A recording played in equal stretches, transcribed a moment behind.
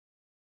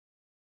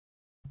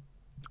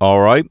All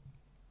right.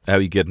 How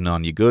you getting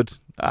on? You good?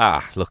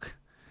 Look.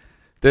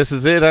 This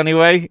is it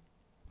anyway.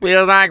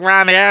 Feels like we're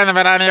on the end of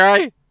it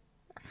anyway.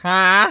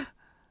 Huh?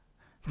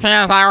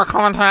 Feels like we're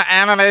coming to the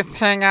end of this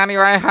thing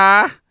anyway,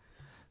 huh?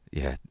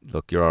 Yeah,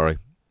 look, you're all right.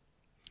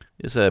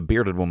 This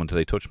bearded woman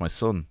today touched my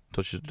son.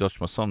 Touched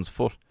my son's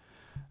foot.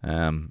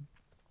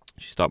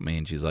 She stopped me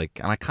and she's like,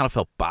 and I kind of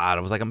felt bad.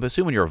 I was like, I'm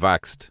assuming you're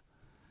vaxxed.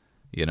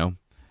 You know?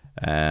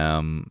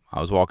 I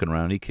was walking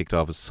around. He kicked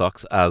off his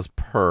socks as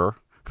per.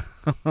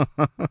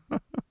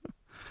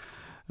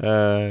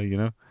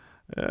 Yeah.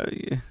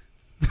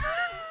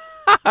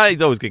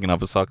 He's always kicking off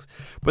his socks.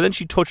 But then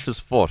she touched his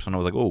foot, and I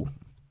was like, oh,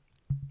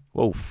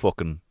 whoa,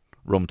 fucking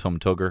rum tum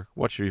tugger.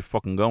 What's you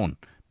fucking going,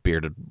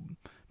 bearded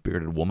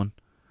woman?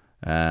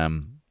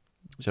 And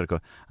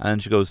then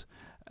she goes,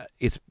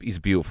 he's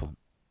beautiful.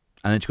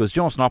 And then she goes, do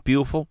you know what's not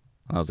beautiful?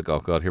 And I was like, oh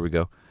god, here we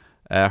go.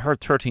 Her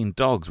 13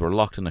 dogs were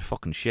locked in a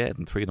fucking shed,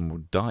 and 3 of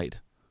them died.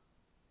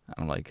 And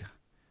I'm like,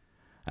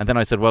 and then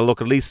I said, well,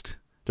 look, at least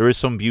there is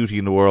some beauty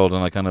in the world,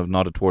 and I kind of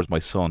nodded towards my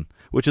son,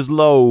 which is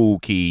low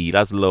key.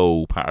 That's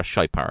low power,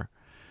 shy power.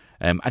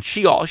 And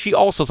she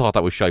also thought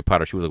that was shy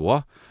power. She was like,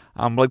 what?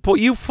 I'm like, but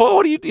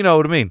what do you know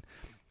what I mean?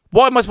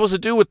 What am I supposed to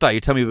do with that?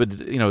 You tell me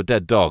about,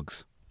 dead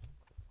dogs.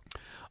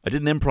 I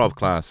did an improv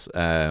class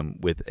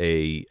with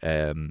a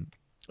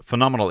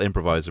phenomenal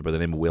improviser by the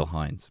name of Will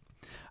Hines.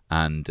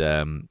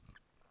 And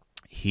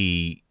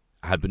he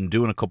had been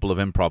doing a couple of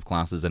improv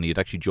classes, and he had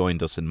actually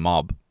joined us in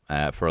Mob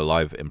for a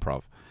live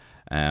improv.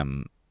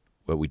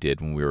 What we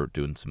did when we were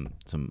doing some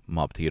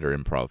mob theatre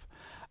improv.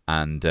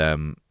 And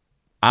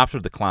after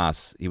the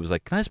class, he was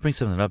like, can I just bring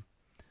something up?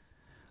 A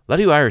lot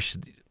of you Irish,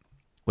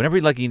 whenever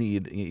you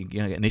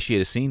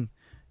initiate a scene,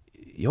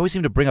 you always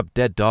seem to bring up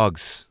dead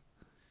dogs.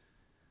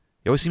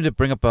 You always seem to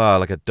bring up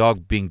like a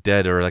dog being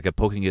dead, or like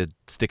poking a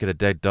stick at a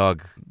dead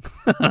dog.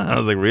 I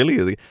was like, really?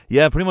 Was like,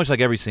 yeah, pretty much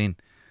like every scene.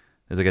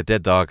 There's like a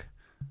dead dog.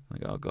 I'm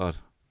like, oh god.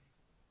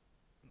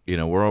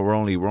 We're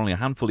only a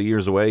handful of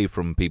years away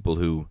from people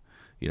who,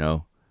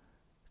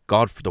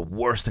 God, for the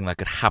worst thing that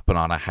could happen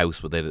on a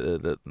house with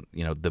the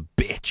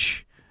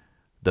bitch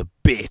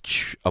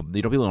of,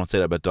 people don't say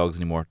that about dogs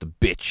anymore. The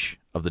bitch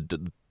of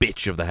the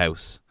bitch of the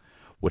house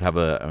would have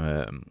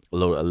a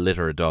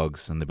litter of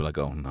dogs, and they'd be like,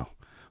 oh no,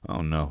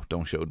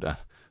 don't show that.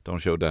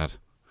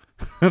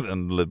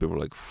 And the little people were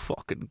like,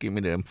 fucking give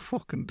me them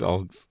fucking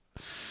dogs.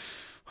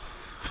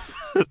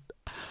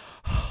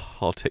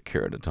 I'll take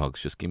care of the dogs.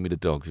 Just give me the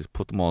dogs. Just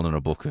put them all in a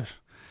bucket,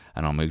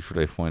 and I'll make sure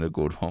they find a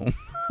good home.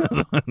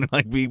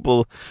 Like,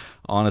 people,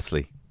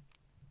 honestly,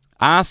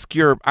 ask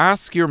your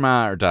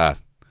ma or dad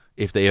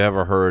if they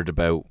ever heard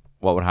about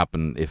what would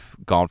happen if,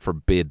 God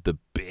forbid, the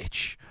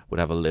bitch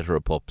would have a litter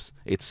of pups.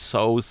 It's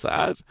so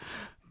sad,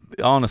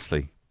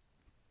 honestly.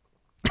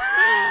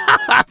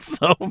 That's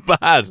so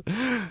bad.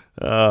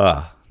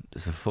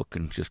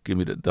 Just give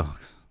me the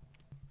dogs.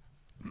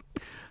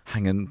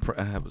 Hanging,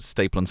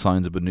 stapling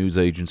signs of news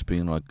agents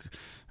being like,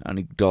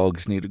 any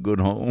dogs need a good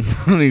home.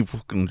 any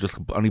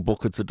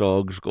buckets of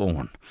dogs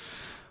going.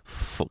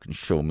 Fucking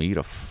show me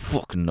the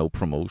fucking no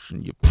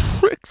promotion, you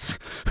pricks.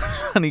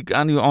 and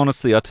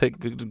honestly, I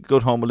take a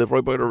good home. I live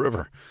right by the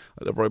river.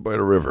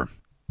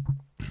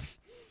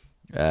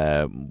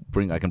 I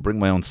can bring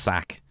my own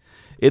sack.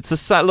 It's a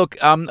sack. Look,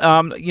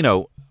 honestly,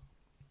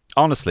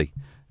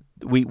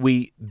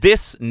 we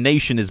this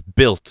nation is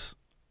built.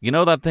 You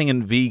know that thing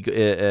in Vigo,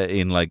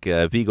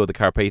 Vigo the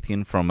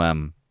Carpathian from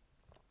in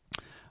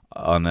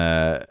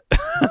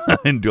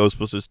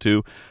Ghostbusters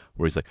 2,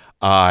 where he's like,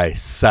 I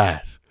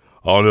sat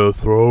on a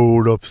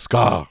throne of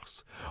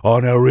scars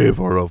on a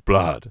river of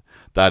blood.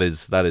 That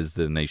is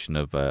the nation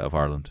of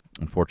Ireland,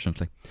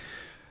 unfortunately.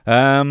 All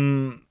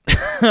right,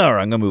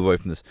 I'm gonna move away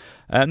from this.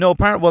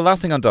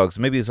 Last thing on dogs.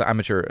 Maybe as an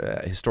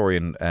amateur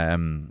historian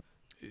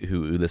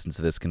who listens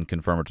to this can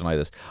confirm or deny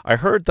this. I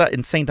heard that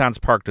in St. Anne's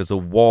Park there's a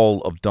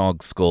wall of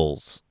dog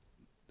skulls.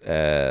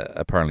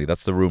 Apparently,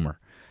 that's the rumor.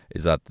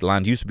 Is that the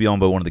land used to be owned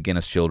by one of the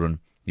Guinness children.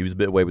 He was a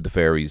bit away with the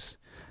fairies,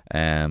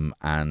 and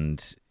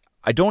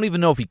I don't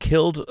even know if he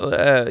killed.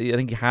 I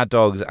think he had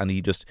dogs, and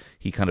he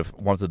kind of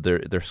wanted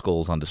their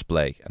skulls on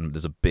display. And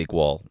there's a big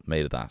wall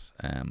made of that.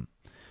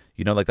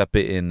 Like that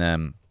bit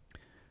in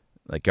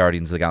like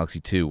Guardians of the Galaxy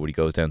 2, where he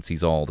goes down and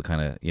sees all the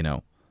kind of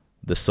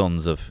the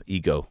sons of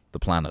Ego, the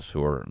planet,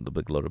 who are the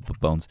big load of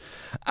bones.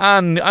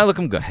 And I look at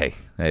him and go, hey,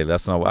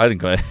 that's not what I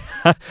didn't go.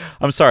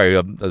 I'm sorry,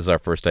 this is our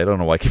first date. I don't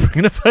know why I keep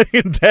bringing a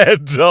fucking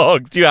dead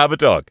dog. Do you have a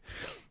dog?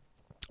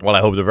 Well, I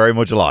hope they're very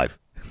much alive.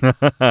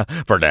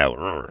 For now.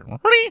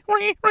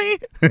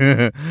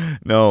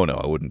 No,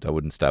 I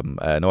wouldn't stab him.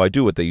 No, I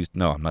do what they used.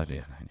 No, I'm not.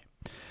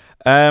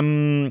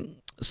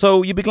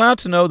 So you'd be glad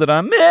to know that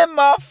I'm in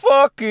my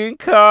fucking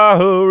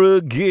car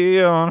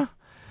again.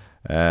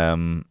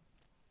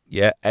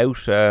 Yeah, out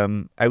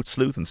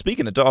sleuthing.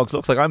 Speaking of dogs,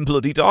 looks like I'm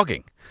bloody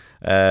dogging.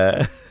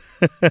 In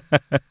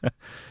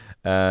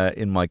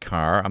my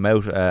car, I'm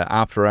out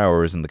after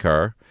hours in the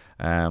car.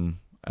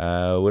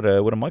 With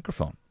a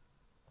microphone.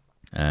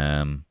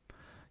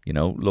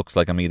 Looks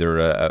like I'm either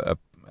a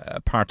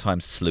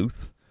part-time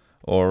sleuth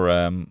or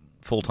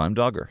full-time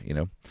dogger,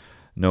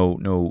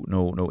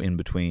 no in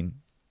between.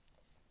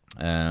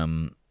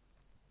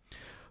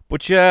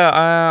 But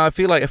yeah, I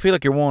feel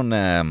like you're one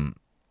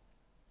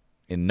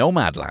in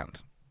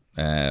Nomadland.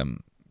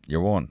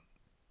 You're one.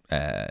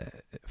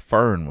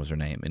 Fern was her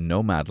name in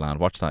Nomadland.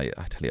 Watch that.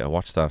 I tell you, I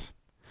watched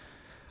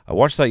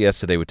that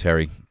yesterday with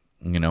Terry.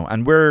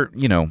 And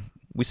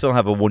we still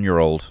have a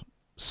 1-year-old,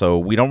 so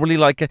we don't really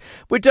like it.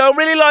 We don't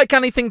really like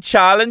anything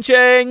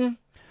challenging.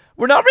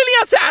 We're not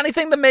really into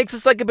anything that makes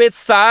us like a bit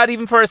sad,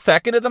 even for a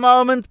second at the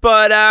moment.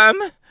 But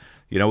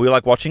we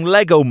like watching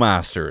Lego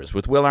Masters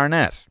with Will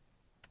Arnett.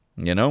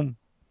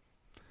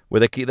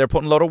 Where they're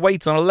putting a lot of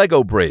weights on a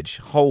Lego bridge.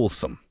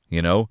 Wholesome,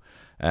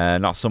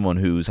 not someone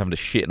who's having to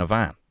shit in a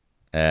van.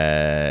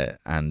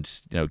 And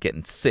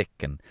getting sick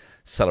and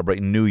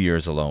celebrating New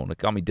Year's alone. It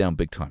got me down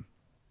big time.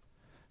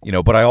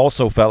 But I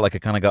also felt like I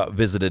kind of got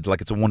visited,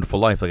 like It's a Wonderful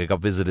Life. Like I got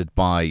visited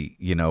by,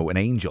 an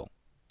angel.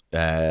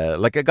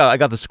 Like I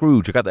got the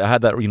Scrooge. I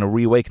had that,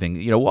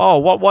 reawakening.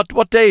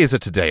 What day is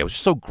it today? I was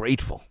just so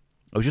grateful.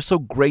 I was just so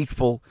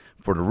grateful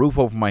for the roof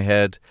over my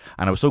head,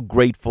 and I was so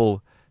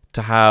grateful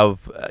to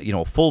have,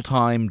 a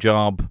full-time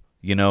job,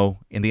 in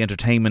the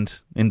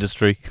entertainment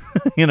industry,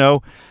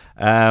 and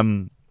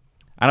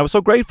I was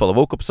so grateful. I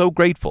woke up so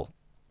grateful,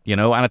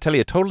 and I tell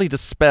you, it totally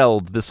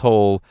dispelled this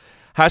whole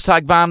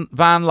hashtag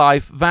van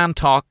life, van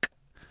talk.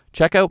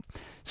 Check out.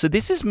 So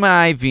this is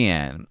my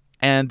van,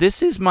 and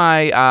this is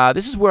my,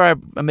 this is where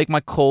I make my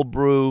cold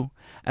brew,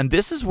 and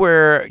this is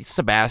where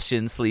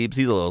Sebastian sleeps.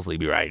 He's a little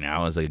sleepy right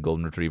now. He's like a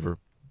golden retriever,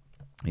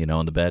 in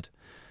the bed.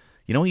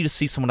 When you just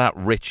see someone that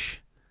rich,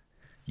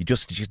 you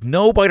just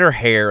know by their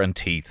hair and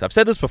teeth. I've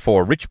said this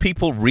before. Rich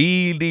people,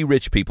 really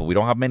rich people. We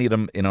don't have many of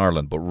them in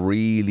Ireland, but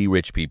really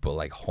rich people,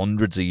 like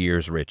hundreds of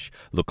years rich,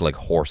 look like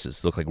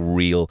horses, look like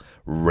real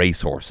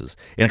racehorses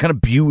in a kind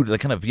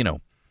of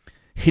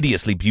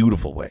hideously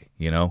beautiful way,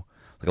 like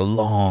a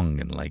long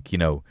and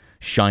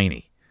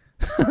shiny,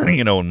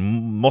 and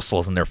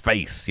muscles in their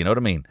face. You know what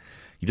I mean?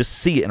 You just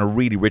see it in a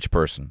really rich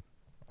person.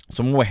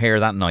 Someone with hair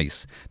that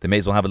nice, they may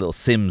as well have a little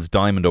Sims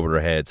diamond over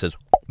their head. It says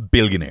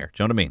billionaire.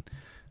 Do you know what I mean?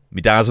 My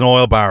dad's an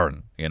oil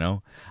baron,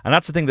 And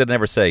that's the thing that I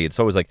never say. It's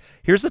always like,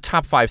 here's the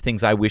top 5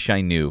 things I wish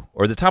I knew,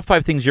 or the top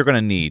 5 things you're going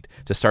to need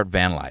to start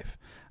van life.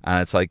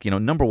 And it's like,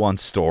 number 1,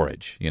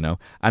 storage,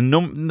 And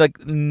none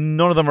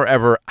of them are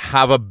ever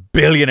have a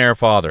billionaire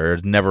father.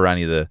 There's never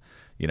any of the,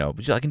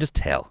 but I can just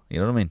tell.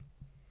 You know what I mean?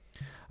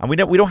 And we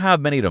don't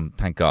have many of them,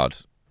 thank God.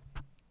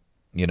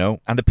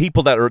 And the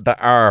people that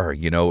are,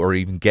 or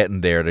even getting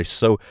there,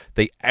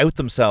 they out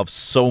themselves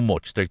so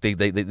much.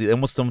 They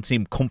almost don't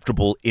seem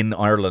comfortable in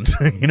Ireland,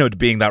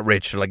 being that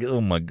rich. They're like,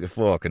 oh my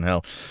fucking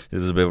hell,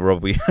 this is a bit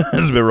ropey.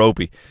 This is a bit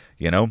ropey,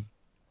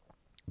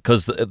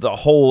 because the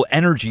whole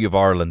energy of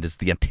Ireland is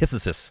the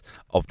antithesis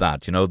of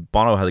that.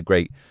 Bono had a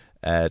great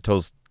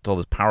told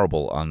this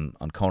parable on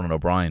Conan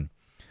O'Brien,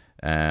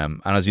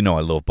 and as you know,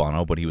 I love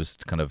Bono, but he was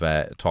kind of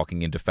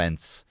talking in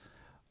defense.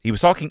 He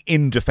was talking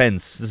in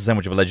defense, this is how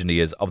much of a legend he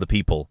is, of the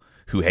people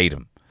who hate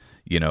him.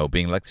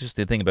 Being like, just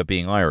the thing about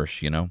being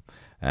Irish,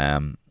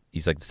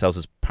 He's like, tells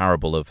this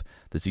parable of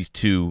there's these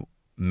 2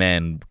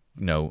 men,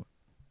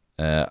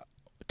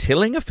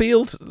 tilling a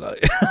field.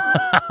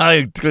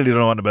 I clearly don't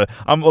know what about.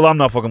 I'm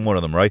not fucking one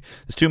of them, right?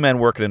 There's 2 men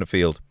working in a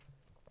field,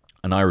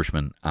 an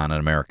Irishman and an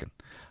American.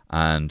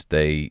 And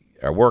they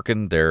are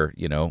working, they're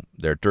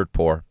dirt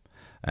poor.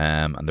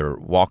 And they're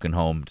walking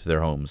home to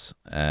their homes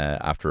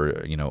after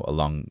a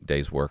long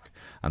day's work,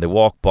 and they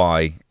walk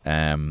by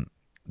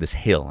this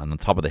hill, and on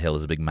top of the hill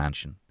is a big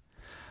mansion.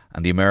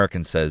 And the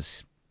American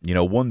says,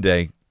 one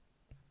day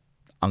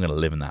I'm going to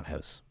live in that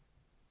house.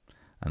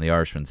 And the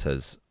Irishman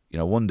says,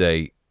 one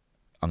day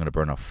I'm going to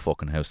burn a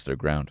fucking house to the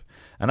ground.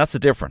 And that's the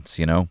difference.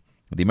 The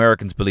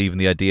Americans believe in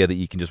the idea that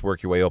you can just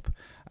work your way up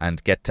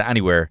and get to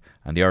anywhere,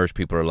 and the Irish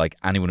people are like,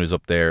 anyone who's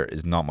up there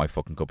is not my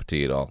fucking cup of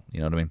tea at all.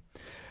 You know what I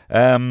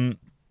mean?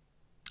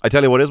 I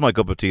tell you what is my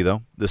cup of tea,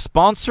 though. The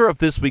sponsor of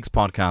this week's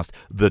podcast,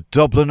 the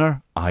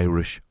Dubliner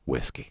Irish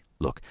Whiskey.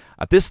 Look,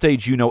 at this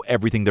stage, you know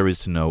everything there is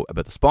to know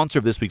about the sponsor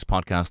of this week's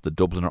podcast, the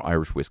Dubliner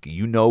Irish Whiskey.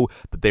 You know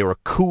that they are a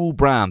cool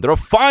brand. They're a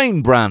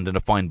fine brand and a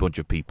fine bunch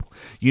of people.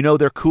 You know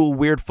their cool,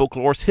 weird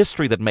folklore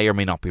history that may or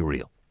may not be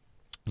real.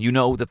 You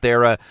know that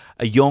they're a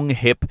young,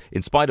 hip,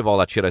 in spite of all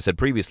that shit I said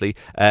previously,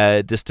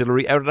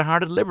 distillery out of the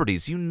heart of the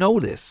Liberties. You know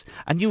this.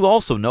 And you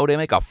also know they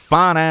make a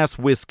fine-ass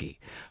whiskey.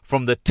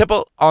 From the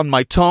tipple on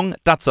my tongue,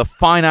 that's a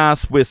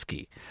fine-ass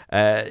whiskey.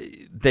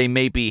 They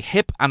may be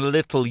hip and a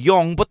little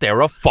young, but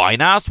they're a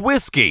fine-ass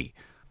whiskey.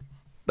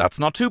 That's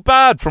not too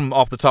bad from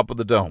off the top of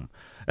the dome.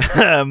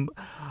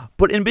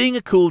 But in being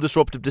a cool,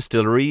 disruptive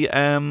distillery,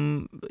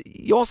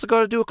 you also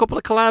got to do a couple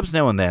of collabs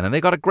now and then. And they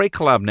got a great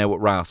collab now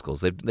with Rascals.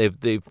 They've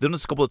done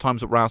this a couple of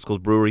times with Rascals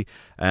Brewery.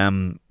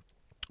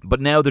 But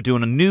now they're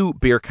doing a new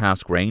beer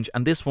cask range,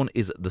 and this one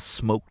is the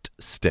Smoked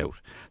Stout.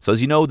 So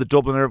as you know, the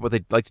Dubliner, what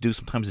they like to do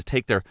sometimes is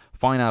take their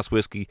fine-ass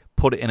whiskey,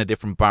 put it in a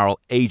different barrel,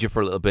 age it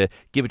for a little bit,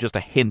 give it just a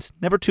hint.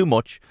 Never too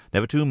much,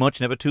 never too much,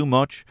 never too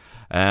much,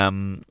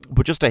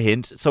 but just a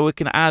hint so it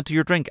can add to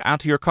your drink, add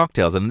to your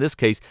cocktails. And in this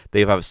case, they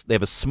have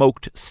a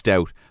smoked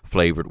stout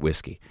flavoured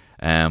whiskey.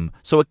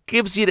 So it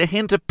gives you the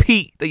hint of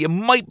peat that you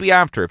might be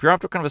after. If you're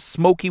after kind of a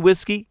smoky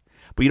whiskey,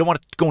 but you don't want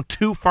it going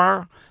too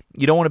far,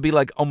 you don't want to be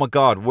like, oh my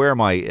God, where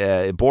am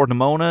I?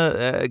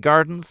 Bord-na-Mona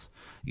Gardens?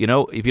 You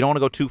know, if you don't want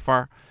to go too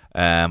far,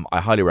 I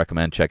highly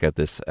recommend check out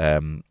this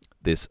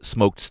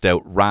smoked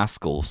stout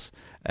Rascals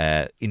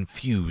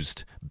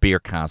infused beer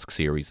cask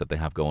series that they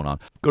have going on.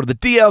 Go to the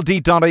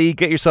dld.ie,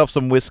 get yourself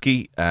some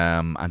whiskey,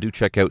 and do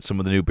check out some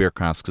of the new beer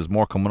casks. There's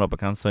more coming up. I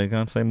can't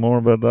say more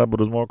about that, but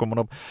there's more coming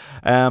up.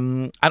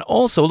 And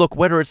also, look,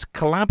 whether it's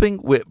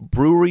collabing with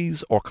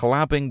breweries or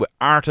collabing with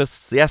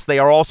artists, yes, they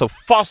are also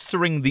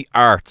fostering the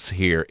arts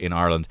here in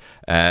Ireland.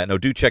 No,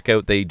 do check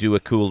out, they do a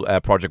cool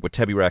project with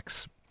Tebby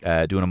Rex,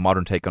 doing a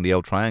modern take on the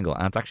old triangle,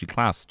 and it's actually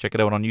class. Check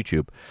it out on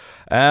YouTube.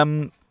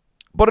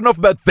 But enough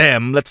about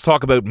them. Let's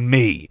talk about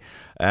me.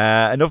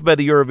 Enough about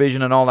the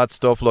Eurovision and all that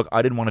stuff. Look,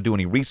 I didn't want to do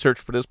any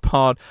research for this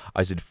pod.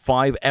 I did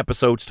 5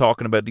 episodes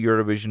talking about the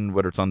Eurovision,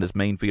 whether it's on this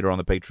main feed or on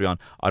the Patreon.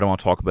 I don't want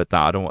to talk about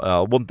that. I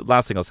don't. One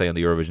last thing I'll say on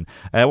the Eurovision.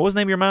 What was the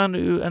name of your man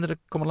who ended up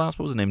coming last?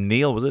 What was his name?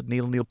 Neil, was it?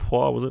 Neil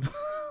Poix, was it?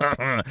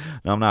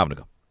 No, I'm not having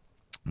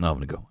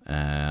a go.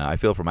 I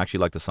feel for him. I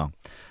actually like the song.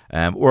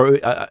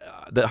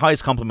 The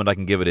highest compliment I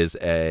can give it is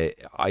I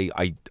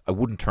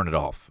wouldn't turn it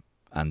off.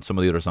 And some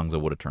of the other songs I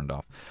would have turned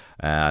off.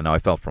 No, I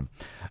felt for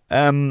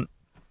him.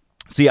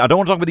 So yeah, I don't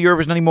want to talk about the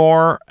Eurovision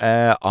anymore.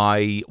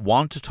 I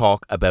want to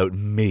talk about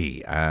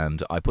me.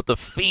 And I put the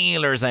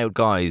feelers out,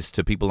 guys,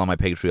 to people on my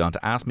Patreon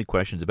to ask me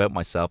questions about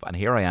myself. And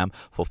here I am,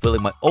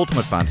 fulfilling my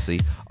ultimate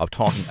fantasy of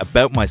talking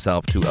about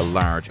myself to a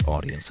large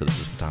audience. So this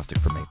is fantastic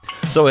for me.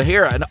 So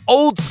here, an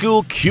old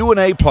school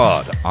Q&A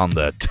pod on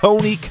the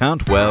Tony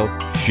Cantwell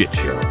Shit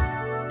Show.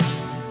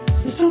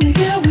 It's Tony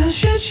Cantwell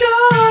Shit Show.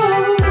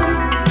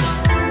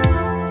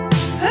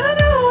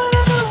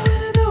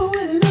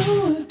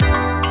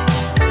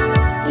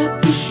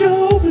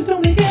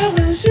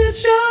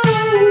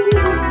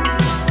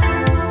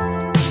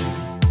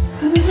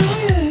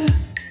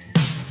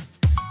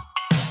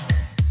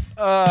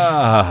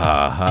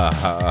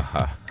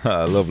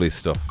 Lovely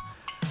stuff.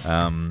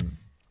 I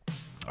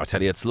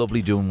tell you, it's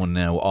lovely doing one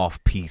now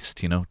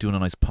off-piste, you know, doing a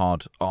nice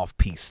pod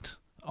off-piste,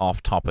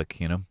 off-topic,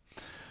 you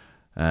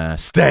know.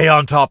 Stay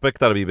on topic.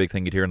 That'll be a big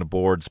thing you'd hear on the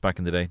boards back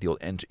in the day, the old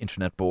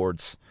internet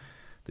boards.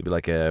 They'd be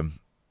like,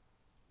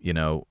 you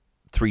know,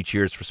 3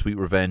 Cheers for Sweet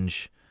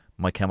Revenge,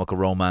 My Chemical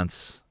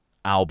Romance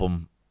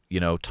album, you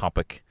know,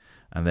 topic.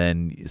 And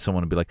then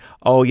someone would be like,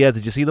 oh yeah,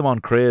 did you see them on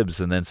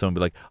Cribs? And then someone would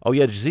be like, oh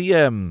yeah, did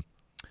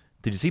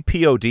you see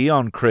POD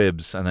on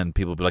Cribs? And then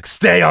people would be like,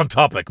 stay on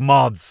topic,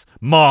 mods,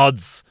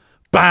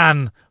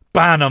 ban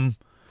them,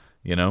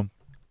 you know.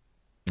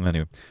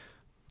 Anyway,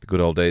 the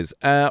good old days.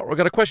 We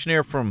got a question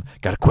here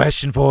got a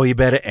question for you,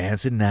 better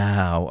answer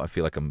now. I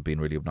feel like I'm being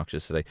really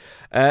obnoxious today.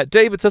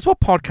 David says, what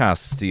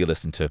podcasts do you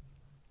listen to?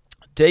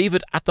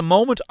 David, at the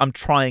moment, I'm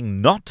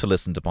trying not to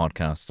listen to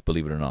podcasts,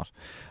 believe it or not.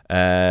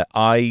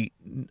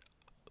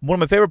 One of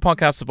my favourite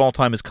podcasts of all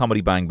time is Comedy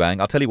Bang Bang.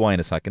 I'll tell you why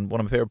in a second. One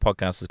of my favourite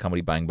podcasts is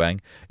Comedy Bang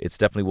Bang. It's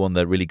definitely one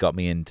that really got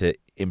me into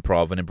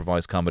improv and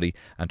improvised comedy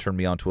and turned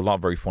me on to a lot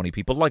of very funny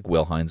people like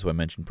Will Hines, who I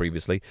mentioned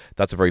previously.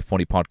 That's a very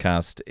funny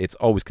podcast. It's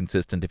always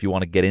consistent. If you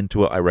want to get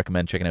into it, I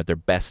recommend checking out their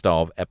best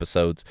of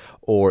episodes.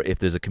 Or if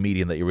there's a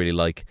comedian that you really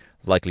like,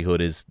 likelihood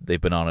is they've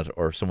been on it,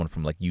 or someone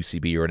from like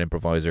UCB or an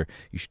improviser,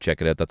 you should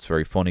check it out. That's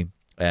very funny.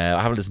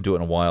 I haven't listened to it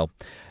in a while.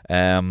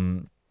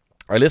 I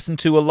was listening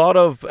to a lot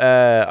of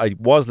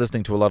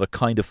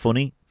Kind of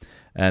Funny.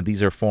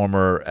 These are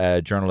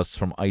former journalists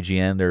from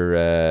IGN.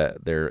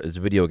 There is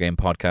a video game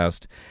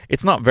podcast.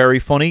 It's not very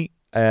funny,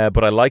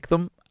 but I like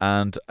them,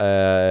 and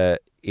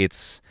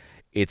it's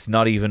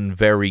not even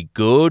very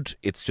good.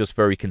 It's just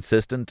very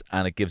consistent,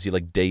 and it gives you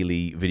like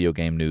daily video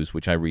game news,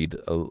 which I read.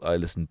 I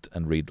listen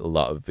and read a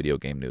lot of video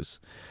game news.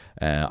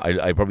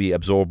 I probably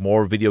absorb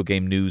more video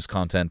game news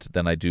content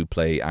than I do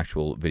play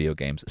actual video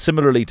games.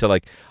 Similarly to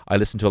like, I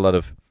used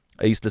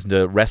to listen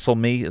to Wrestle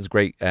Me. It's a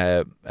great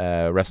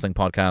wrestling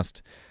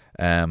podcast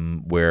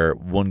where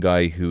one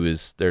guy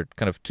they're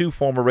kind of two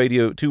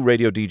radio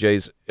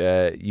DJs,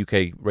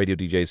 UK radio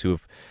DJs who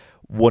have,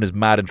 one is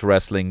mad into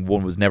wrestling,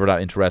 one was never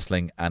that into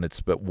wrestling,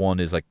 but one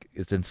is like,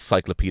 it's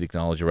encyclopedic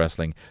knowledge of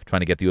wrestling,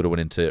 trying to get the other one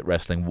into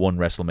wrestling one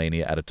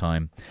WrestleMania at a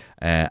time,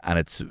 and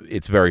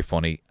it's very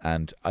funny,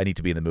 and I need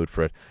to be in the mood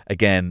for it.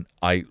 Again,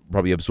 I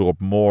probably absorb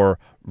more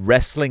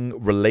wrestling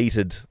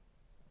related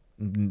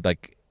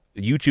like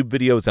YouTube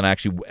videos than I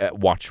actually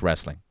watch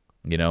wrestling,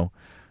 you know.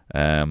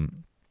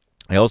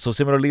 I also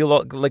similarly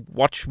like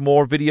watch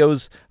more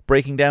videos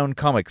breaking down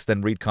comics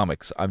than read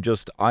comics.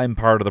 I'm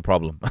part of the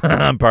problem.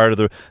 I'm part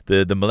of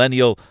the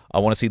millennial. I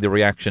want to see the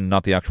reaction,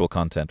 not the actual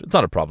content. It's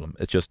not a problem.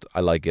 It's just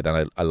I like it,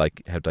 and I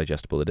like how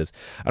digestible it is.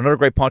 Another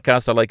great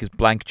podcast I like is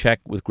Blank Check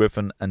with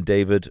Griffin and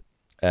David.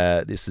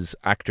 This is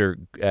actor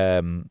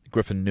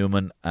Griffin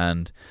Newman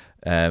and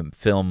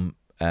film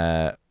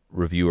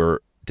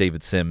reviewer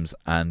David Sims,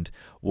 and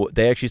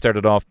they actually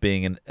started off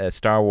being a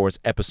Star Wars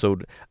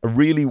episode, a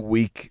really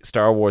weak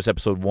Star Wars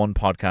Episode 1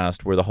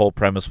 podcast where the whole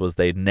premise was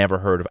they'd never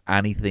heard of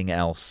anything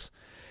else.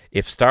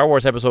 If Star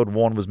Wars Episode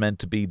 1 was meant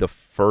to be the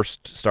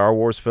first Star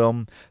Wars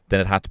film, then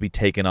it had to be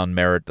taken on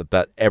merit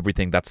that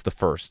everything that's the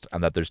first,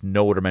 and that there's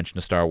no other mention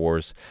of Star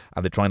Wars,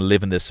 and they try and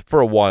live in this for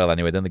a while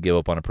anyway, then they give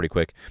up on it pretty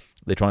quick.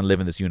 They try and live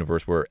in this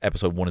universe where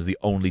Episode 1 is the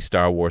only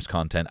Star Wars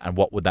content, and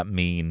what would that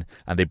mean?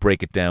 And they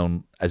break it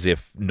down as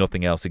if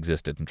nothing else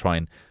existed and try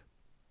and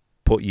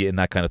put you in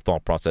that kind of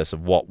thought process of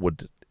what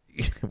would,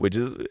 which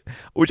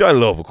I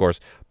love, of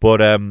course. But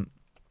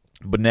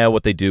now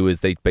what they do is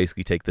they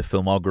basically take the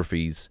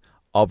filmographies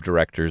of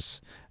directors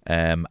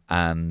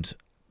and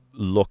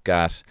look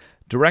at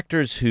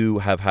directors who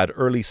have had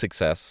early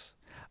success,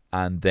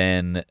 and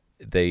then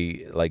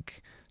they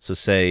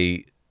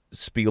say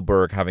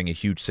Spielberg having a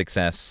huge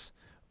success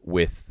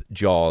with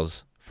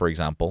Jaws, for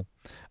example,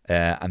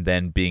 and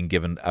then being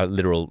given a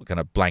literal kind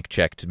of blank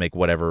check to make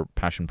whatever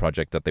passion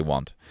project that they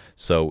want.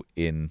 So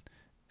in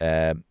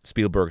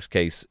Spielberg's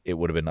case, it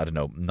would have been,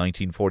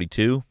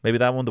 1942, maybe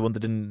that one, the one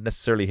that didn't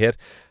necessarily hit.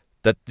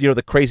 That,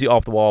 the crazy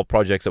off-the-wall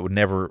projects that would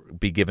never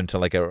be given to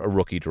like a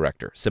rookie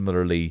director.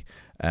 Similarly,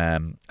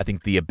 I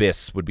think The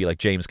Abyss would be like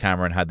James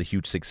Cameron had the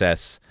huge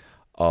success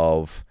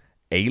of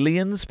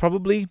Aliens,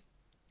 probably.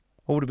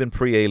 What would have been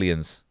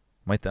pre-Aliens?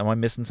 Am I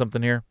missing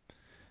something here?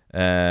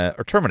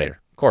 Or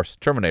Terminator, of course,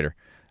 Terminator.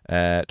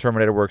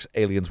 Terminator works,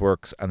 Aliens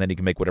works, and then he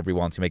can make whatever he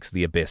wants. He makes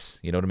The Abyss.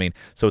 You know what I mean?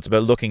 So it's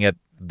about looking at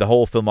the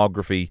whole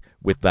filmography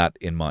with that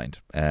in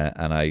mind,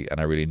 and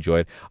I really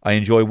enjoy it. I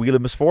enjoy Wheel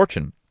of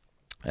Misfortune.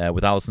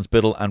 With Alison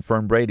Spittle and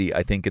Fern Brady.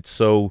 I think it's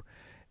so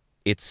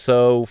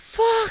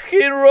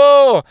fucking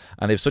raw,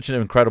 and they have such an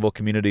incredible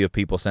community of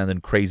people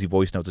sending crazy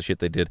voice notes of shit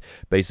they did.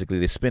 Basically,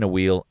 they spin a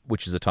wheel,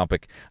 which is a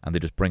topic, and they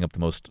just bring up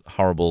the most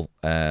horrible,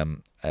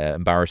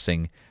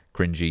 embarrassing,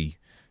 cringy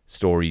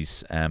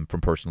stories from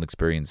personal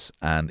experience,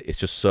 and it's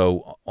just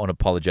so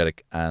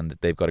unapologetic, and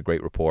they've got a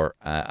great rapport,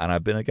 and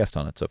I've been a guest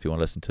on it. So if you want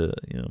to listen to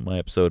my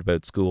episode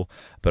about school,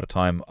 about a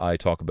time I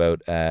talk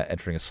about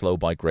entering a slow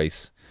bike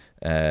race,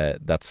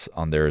 that's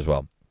on there as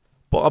well.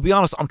 But I'll be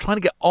honest, I'm trying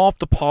to get off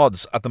the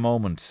pods at the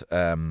moment.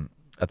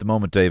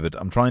 David,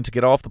 I'm trying to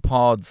get off the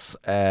pods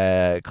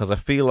because I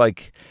feel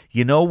like,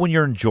 when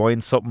you're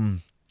enjoying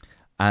something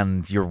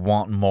and you're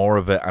wanting more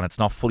of it, and it's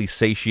not fully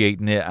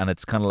satiating it, and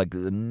it's kind of like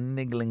the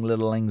niggling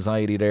little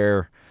anxiety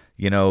there.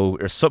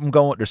 There's something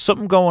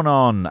going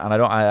on,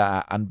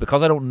 and and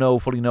because I don't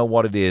fully know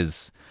what it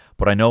is,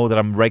 but I know that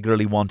I'm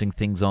regularly wanting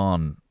things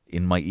on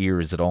in my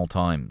ears at all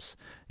times.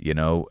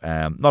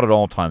 Not at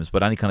all times,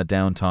 but any kind of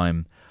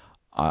downtime,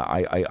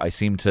 I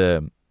seem to,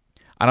 and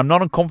I'm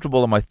not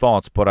uncomfortable in my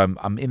thoughts, but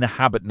I'm in a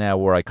habit now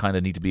where I kind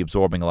of need to be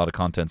absorbing a lot of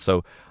content.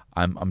 So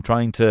I'm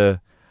trying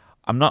to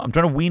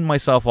wean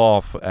myself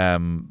off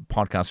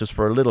podcasts just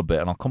for a little bit,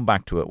 and I'll come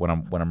back to it when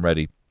I'm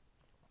ready.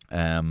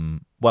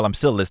 Well, I'm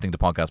still listening to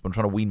podcasts, but I'm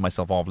trying to wean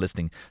myself off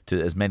listening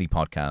to as many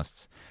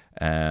podcasts.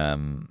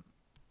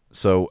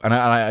 So, and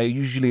I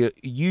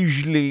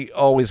usually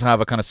always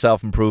have a kind of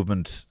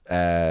self-improvement,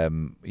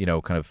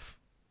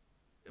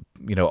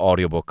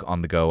 audiobook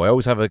on the go. I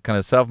always have a kind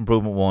of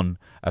self-improvement one,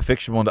 a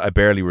fiction one that I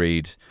barely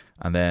read,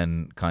 and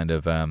then kind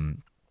of I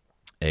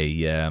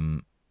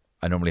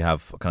normally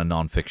have a kind of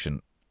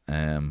non-fiction.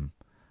 And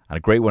a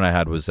great one I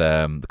had was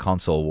the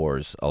Console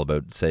Wars, all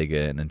about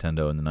Sega and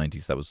Nintendo in the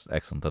 90s. That was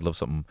excellent. I'd love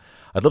something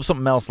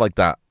else like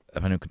that.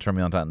 If anyone could turn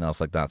me on to anything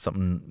else like that,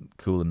 something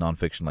cool and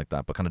non-fiction like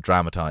that, but kind of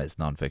dramatized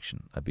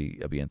non-fiction, I'd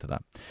be into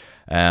that.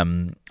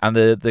 And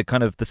the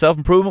kind of the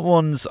self-improvement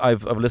ones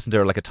I've listened to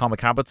are like Atomic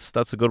Habits.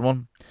 That's a good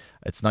one.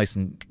 It's nice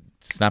and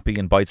snappy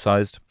and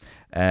bite-sized.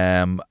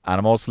 And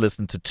I'm also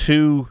listening to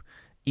 2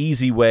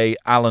 Easy Way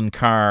Alan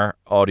Carr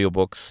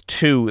audiobooks,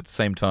 2 at the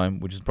same time,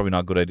 which is probably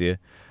not a good idea.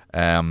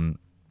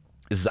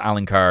 This is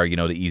Alan Carr,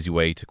 the easy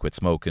way to quit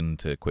smoking,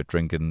 to quit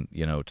drinking,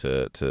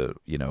 to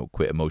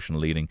quit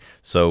emotional eating.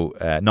 So,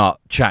 not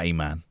chatty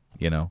man,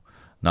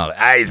 not,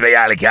 hey, it's me,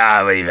 Alan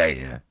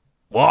Carr,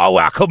 whoa,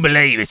 I couldn't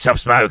believe it, stop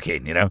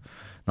smoking,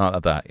 not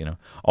like that,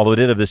 Although I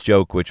did have this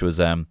joke, which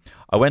was, I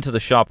went to the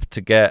shop to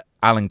get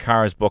Alan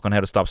Carr's book on how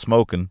to stop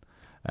smoking,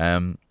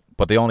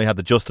 but they only had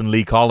the Justin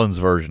Lee Collins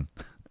version.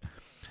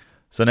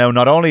 So now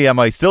not only am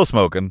I still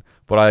smoking,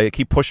 but I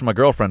keep pushing my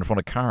girlfriend in front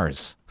of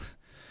cars.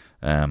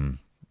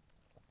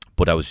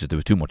 But there was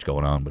too much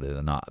going on with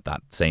it, not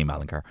that same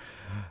Alan Carr.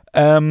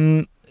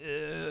 You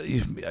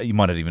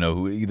might not even know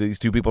who either of these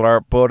 2 people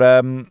are, but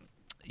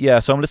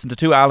so I'm listening to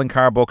 2 Alan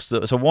Carr books.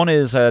 So one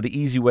is The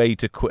Easy Way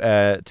to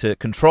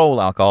Control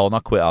Alcohol,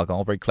 not Quit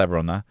Alcohol. Very clever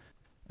on that.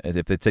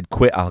 If they said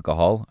quit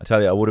alcohol, I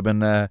tell you, I would have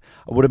been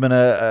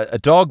a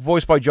dog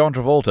voiced by John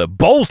Travolta,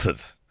 bolted,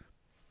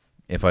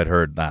 if I'd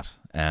heard that.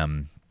 I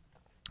don't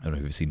know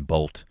if you've seen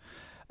Bolt.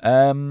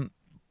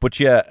 But what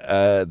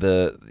are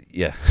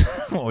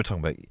we talking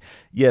about?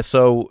 Yeah,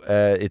 so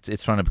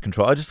it's trying to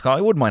control. I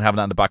wouldn't mind having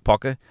that in the back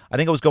pocket. I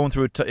think I was going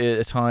through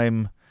a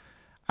time,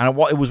 and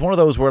it was one of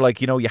those where,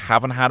 like, you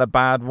haven't had a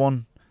bad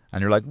one,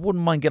 And you're like,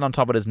 wouldn't mind getting on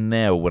top of this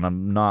now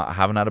when I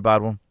haven't had a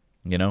bad one,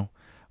 you know,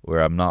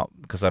 where I'm not,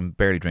 because I'm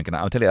barely drinking.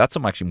 I'll tell you, that's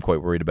something actually I'm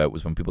quite worried about,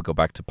 was when people go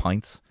back to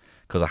pints,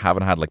 because I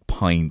haven't had like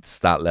pints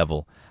that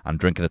level and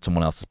drinking at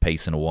someone else's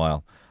pace in a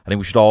while. I think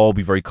we should all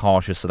be very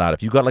cautious of that.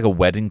 If you got like a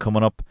wedding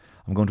coming up,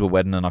 I'm going to a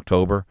wedding in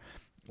October.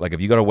 Like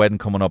if you got a wedding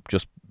coming up,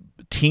 just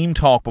team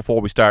talk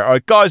before we start. All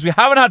right, guys, we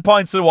haven't had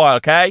pints in a while,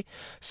 okay?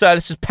 So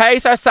let's just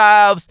pace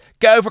ourselves.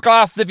 Go for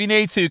glasses if you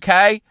need to,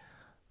 okay?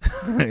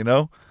 You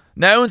know?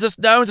 No one's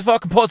a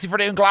fucking pussy for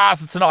doing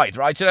glasses tonight,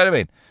 right? You know what I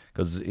mean?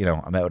 Because, you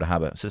know, I'm out of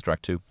habit. Sister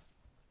Act 2.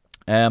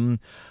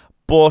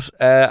 But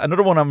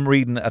another one I'm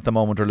reading at the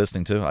moment, or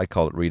listening to, I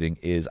call it reading,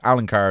 is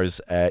Alan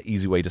Carr's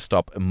Easy Way to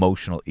Stop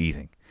Emotional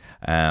Eating.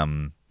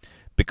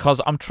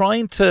 Because I'm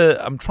trying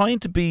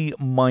to be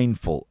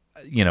mindful,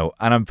 you know,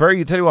 and I'm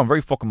very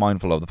fucking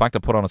mindful of the fact I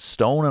put on 1.5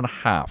 stone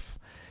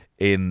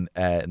in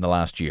the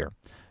last year.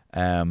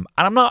 And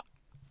I'm not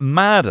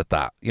mad at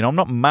that. You know, I'm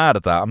not mad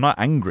at that. I'm not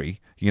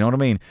angry. You know what I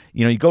mean?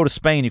 You know, you go to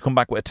Spain, you come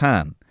back with a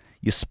tan.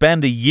 You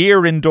spend a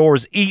year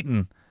indoors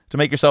eating to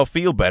make yourself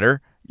feel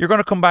better. You're going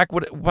to come back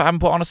with having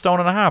put on 1.5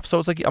 stone. So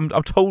it's like I'm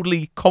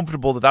totally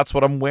comfortable that that's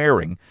what I'm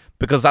wearing,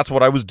 because that's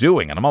what I was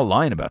doing, and I'm not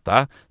lying about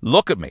that.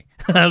 Look at me,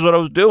 that's what I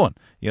was doing.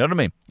 You know what I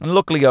mean? And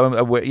luckily,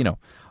 you know,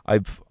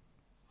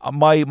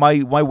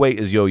 my weight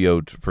is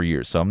yo-yoed for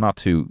years, so I'm not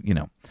too, you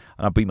know,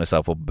 I'm not beating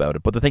myself up about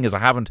it. But the thing is,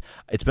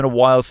 it's been a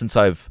while since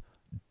I've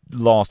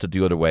lost it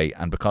the other way,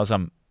 and because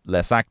I'm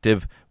less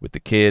active with the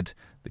kid,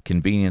 the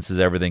convenience is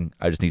everything.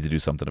 I just need to do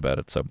something about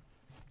it. So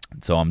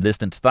I'm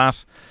listening to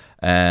that,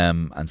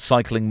 and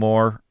cycling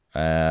more.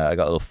 I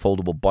got a little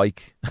foldable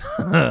bike,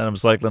 and I'm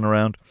cycling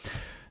around.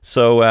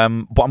 So,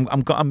 but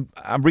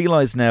I'm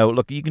realised now.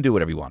 Look, you can do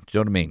whatever you want. Do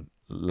you know what I mean?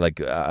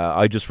 Like,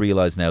 I just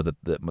realised now that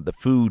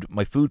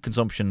my food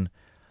consumption,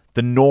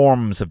 the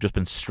norms have just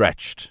been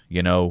stretched.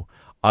 You know,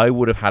 I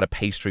would have had a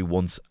pastry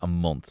once a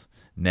month.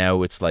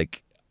 Now it's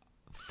like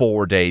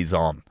 4 days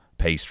on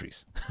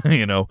pastries.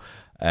 You know,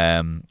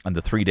 and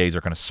the 3 days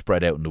are kind of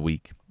spread out in the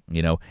week.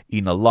 You know,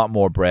 eating a lot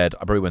more bread.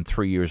 I probably went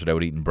 3 years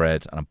without eating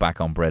bread, and I'm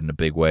back on bread in a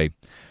big way.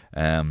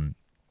 And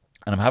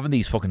I'm having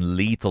these fucking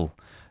lethal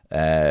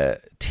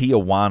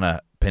Tijuana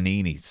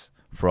paninis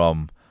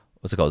from,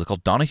 what's it called? Is it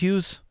called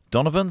Donovan's?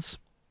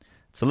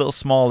 It's a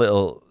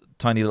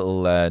tiny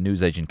little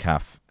newsagent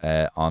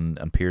cafe on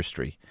Pierce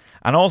Street.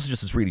 And also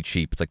just it's really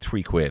cheap. It's like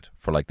 £3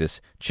 for like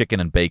this chicken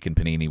and bacon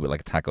panini with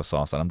like a taco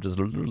sauce. And I'm just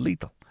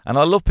lethal. And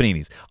I love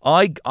paninis.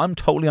 I'm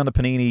totally on the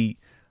panini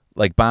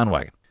like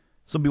bandwagon.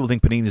 Some people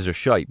think paninis are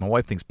shite. My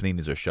wife thinks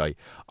paninis are shite.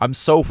 I'm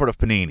so for the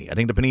panini. I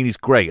think the panini's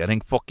great. I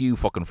think fuck you,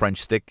 fucking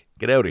French stick.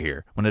 Get out of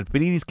here. When the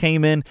paninis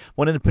came in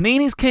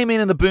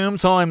in the boom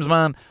times,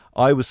 man,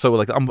 I was so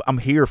like, I'm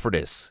here for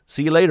this.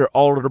 See you later,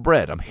 all of the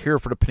bread. I'm here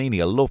for the panini.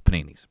 I love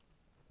paninis.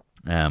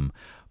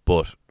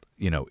 But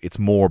you know, it's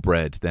more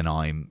bread than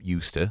I'm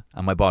used to,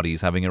 and my body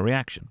is having a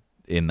reaction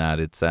in that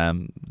it's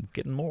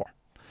getting more.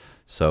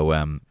 So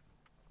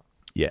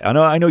yeah,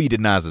 I know you did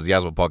Naz's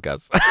Yazma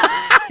podcast.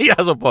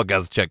 Yazma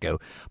podcast, check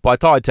out. But I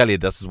thought I'd tell you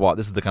this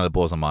is the kind of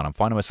buzz I'm on. I'm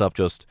finding myself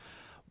just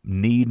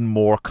needing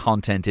more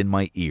content in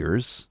my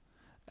ears,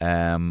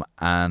 and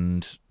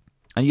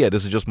yeah,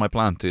 this is just my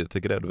plan to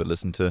get out of it.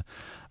 Listen to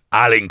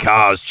Alan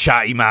Carr's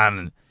chatty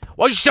man.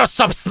 Why don't you just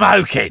stop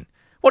smoking?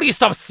 Why don't you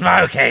stop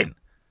smoking?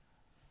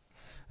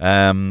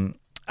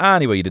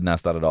 Anyway, you didn't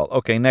ask that at all.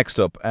 Okay, next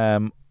up,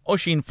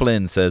 Oisin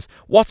Flynn says,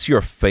 what's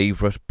your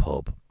favourite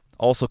pub?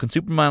 Also, can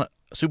Superman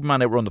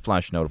outrun the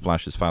Flash? No, the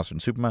Flash is faster than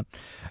Superman.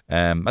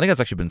 I think that's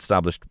actually been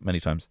established many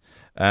times.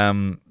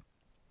 I'll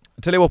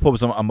tell you what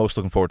pubs I'm most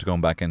looking forward to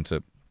going back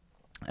into.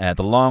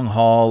 The Long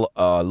Hall.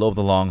 I love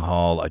the Long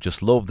Hall. I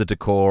just love the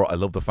decor. I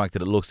love the fact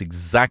that it looks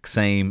exact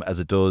same as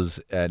it does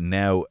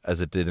now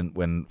as it did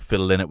when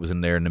Phil Lynott was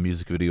in there in the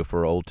music video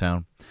for Old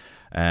Town.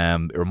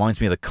 It reminds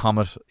me of the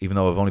Comet, even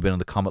though I've only been in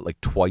the Comet like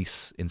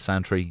twice in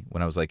Santry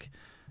when I was like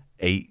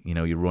 8. You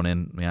know, you run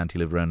in. My auntie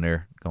lived around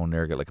there. Go in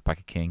there, get like a pack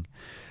of King.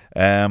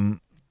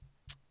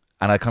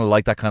 And I kind of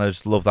like that kind of,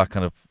 just love that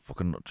kind of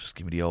fucking, just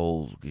give me the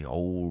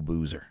old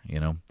boozer, you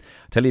know.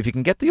 I tell you, if you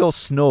can get the old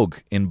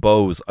Snug in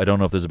Bowes, I don't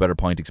know if there's a better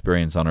pint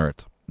experience on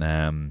earth.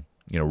 You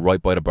know,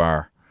 right by the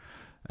bar.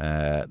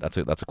 That's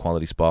a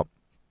quality spot.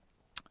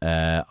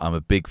 I'm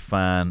a big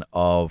fan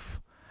of,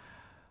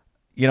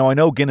 you know, I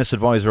know Guinness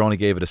Advisor only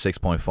gave it a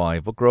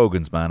 6.5, but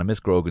Grogan's, man, I miss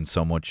Grogan's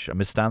so much. I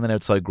miss standing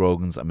outside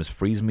Grogan's. I miss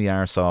freezing my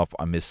arse off.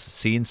 I miss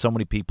seeing so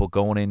many people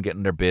going in,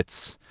 getting their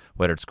bits,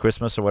 whether it's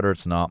Christmas or whether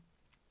it's not.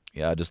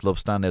 Yeah, I just love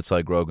standing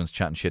outside Grogan's,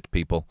 chatting shit to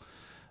people.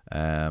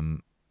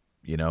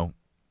 You know,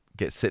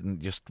 sitting,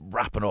 just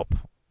wrapping up,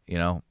 you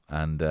know,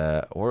 and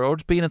or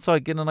just being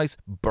inside, getting a nice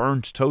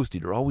burnt toasty.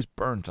 They're always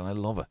burnt, and I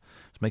love it.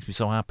 It makes me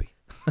so happy,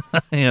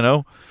 you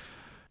know.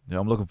 Yeah,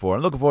 I'm looking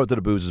forward to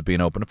the boozers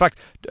being open. In fact,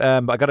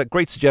 I got a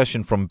great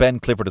suggestion from Ben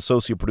Clifford,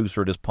 associate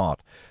producer of this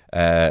pod,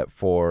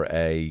 for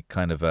a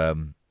kind of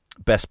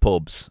best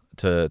pubs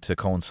to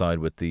coincide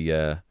with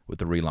the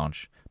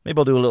relaunch. Maybe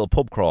I'll do a little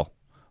pub crawl.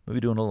 Maybe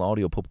do a little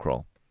audio pub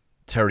crawl.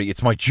 Terry,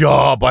 it's my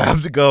job. I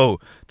have to go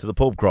to the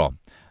pub crawl.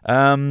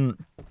 All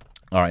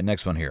right,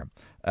 next one here.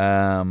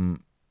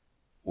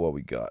 What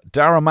we got?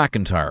 Dara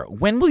McIntyre.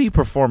 When will you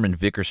perform in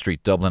Vicar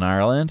Street, Dublin,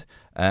 Ireland?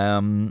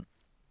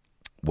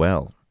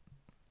 Well,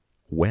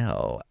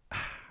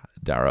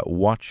 Dara,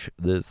 watch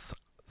this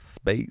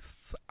space.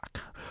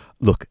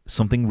 Look,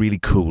 something really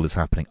cool is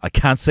happening. I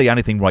can't say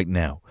anything right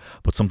now,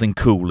 but something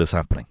cool is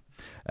happening.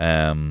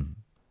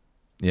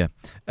 Yeah.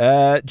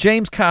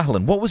 James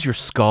Cahalan, what was your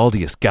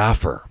scaldiest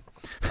gaffer?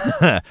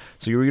 So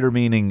you're either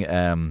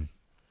meaning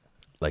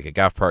like a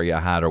gaff party I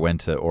had or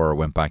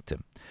went back to.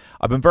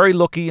 I've been very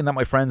lucky in that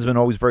my friends have been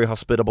always very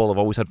hospitable. I've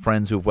always had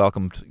friends who have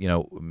welcomed,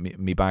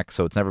 me back,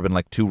 so it's never been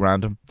like too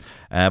random.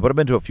 But I've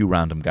been to a few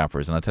random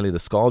gaffers, and I tell you, the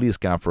scaldiest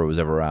gaffer I was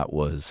ever at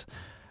was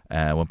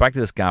went back to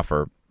this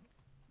gaffer.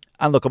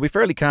 And look, I'll be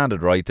fairly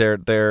candid, right?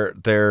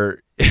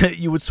 They're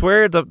you would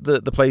swear that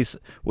the place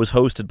was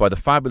hosted by the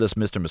fabulous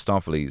Mr.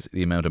 Mistopheles,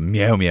 the amount of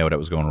meow meow that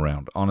was going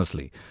around.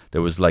 Honestly,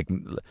 there was like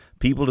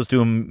people just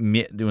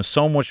doing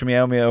so much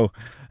meow meow,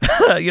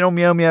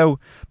 meow meow,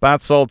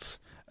 bath salts,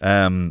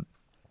 and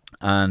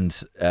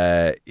and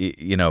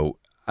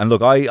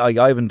look, I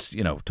haven't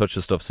touched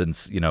the stuff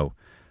since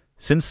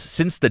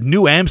since the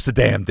New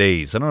Amsterdam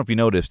days. I don't know if you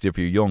know this if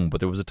you're young, but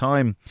there was a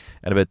time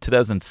at about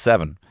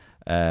 2007.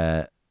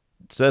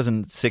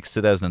 2006,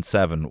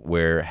 2007,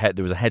 where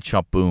there was a head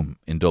shop boom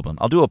in Dublin.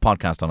 I'll do a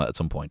podcast on it at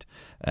some point,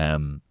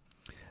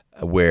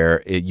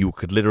 where you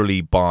could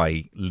literally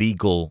buy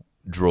legal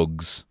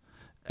drugs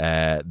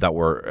that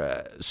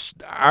were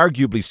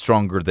arguably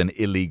stronger than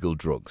illegal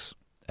drugs,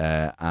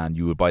 and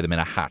you would buy them in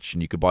a hatch,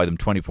 and you could buy them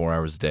 24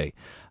 hours a day,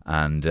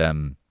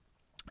 and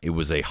it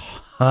was a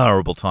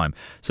horrible time.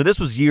 So this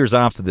was years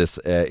after this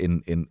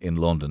in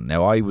London.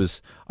 Now I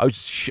was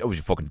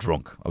fucking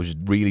drunk. I was just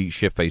really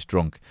shit-faced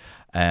drunk.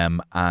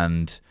 And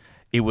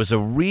it was I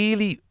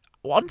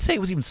wouldn't say it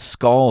was even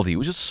scaldy. It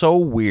was just so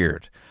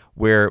weird,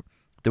 where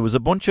there was a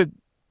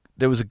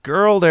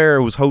girl there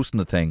who was hosting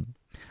the thing,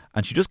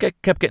 and she just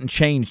kept getting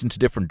changed into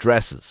different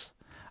dresses,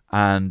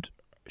 and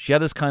she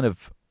had this kind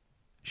of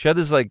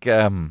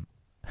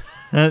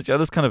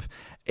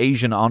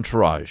Asian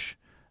entourage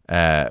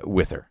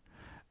with her,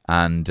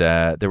 and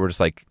they were just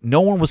like,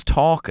 no one was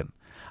talking,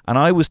 and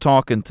I was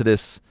talking to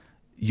this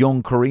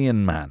young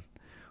Korean man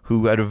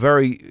who had a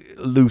very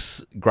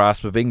loose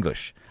grasp of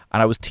English,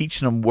 and I was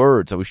teaching him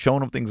words. I was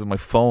showing him things on my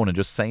phone and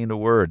just saying the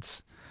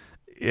words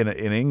in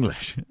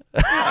English.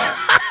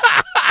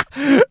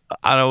 And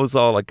I was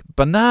all like,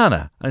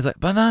 banana. And he's like,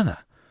 banana.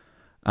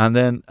 And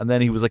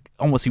then he was like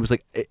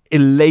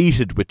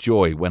elated with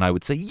joy when I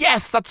would say,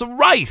 yes, that's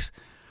right.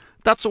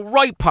 That's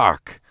right,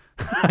 Park.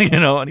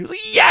 And he was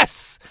like,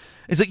 yes.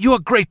 He's like, you're a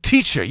great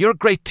teacher. You're a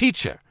great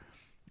teacher.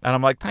 And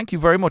I'm like, thank you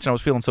very much. And I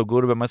was feeling so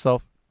good about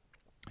myself.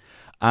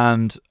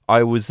 And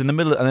I was in the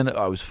middle, and then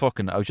I was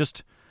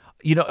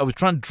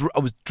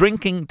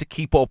drinking to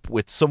keep up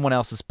with someone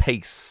else's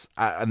pace,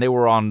 and they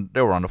were on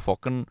the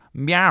fucking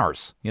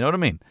mears. You know what I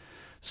mean?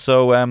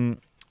 So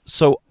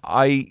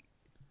I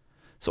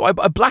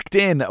blacked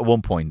in at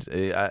one point.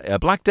 I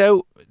blacked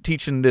out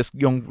teaching this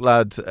young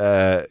lad,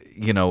 how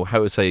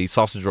to say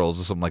sausage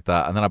rolls or something like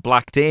that, and then I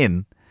blacked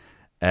in,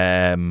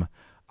 and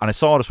I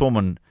saw this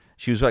woman.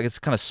 She was like, it's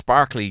kind of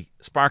sparkly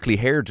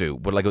hairdo,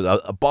 but like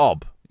a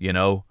bob,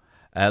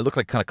 looked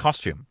like kind of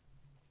costume.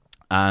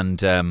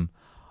 And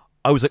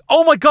I was like,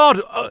 oh my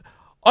God,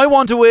 I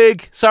want a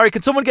wig. Sorry,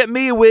 can someone get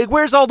me a wig?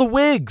 Where's all the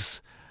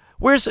wigs?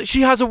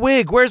 She has a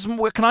wig. Where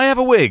can I have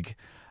a wig?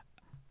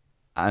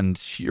 And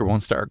she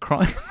one started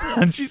crying.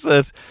 And she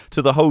said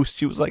to the host,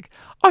 she was like,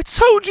 I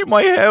told you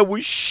my hair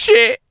was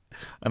shit.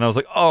 And I was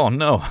like, oh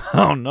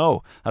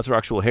no, that's her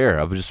actual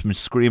hair. I've just been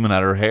screaming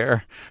at her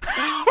hair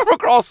from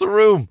across the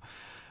room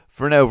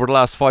for the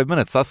last 5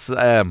 minutes. That's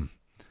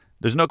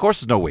of course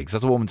there's no wigs.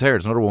 That's a woman's hair.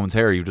 It's another woman's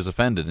hair. You just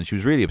offended, and she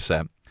was really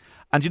upset.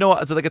 And you know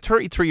what? As like a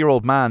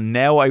 33-year-old man,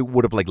 now I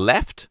would have like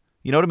left.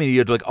 You know what I mean?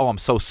 You'd like, oh, I'm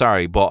so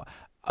sorry, but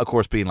of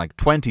course, being like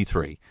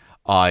 23,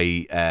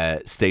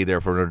 I stayed there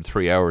for another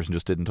 3 hours and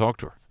just didn't talk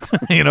to her.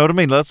 You know what I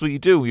mean? That's what you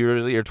do.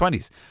 You're your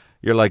 20s.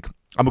 You're like,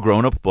 I'm a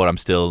grown up, but I'm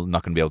still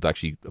not going to be able to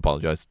actually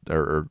apologize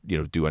or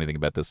do anything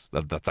about this.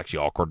 That's actually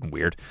awkward and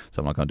weird, so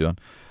I'm not going to do it.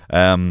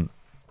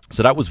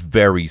 So that was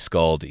very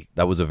scaldy.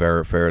 That was a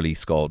very fairly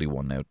scaldy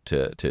one now,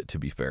 to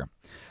be fair.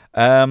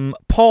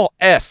 Paul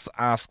S.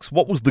 asks,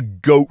 what was the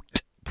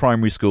GOAT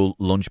primary school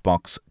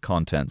lunchbox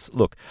contents?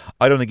 Look,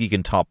 I don't think you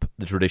can top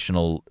the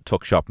traditional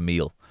tuck shop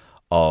meal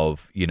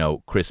of,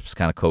 crisps,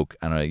 can of Coke,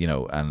 and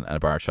a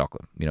bar of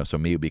chocolate. So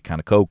me would be a can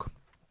of Coke,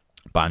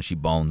 Banshee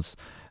Bones,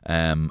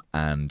 and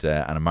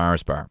a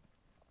Mars bar.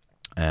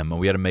 And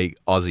we had a mate,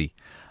 Ozzy,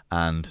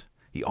 and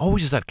he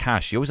always just had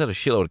cash. He always had a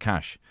shitload of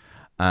cash.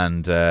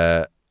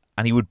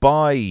 And he would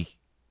buy,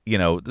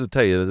 I'll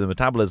tell you, the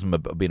metabolism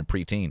of being a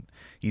preteen.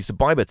 He used to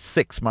buy about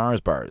 6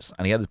 Mars bars,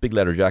 and he had this big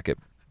leather jacket,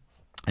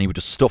 and he would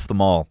just stuff them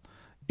all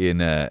in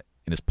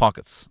his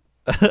pockets.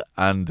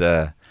 and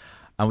there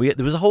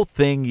was a whole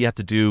thing you had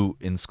to do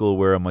in school.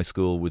 Where in my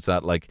school was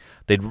that like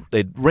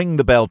they'd ring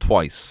the bell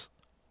twice.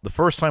 The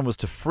first time was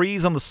to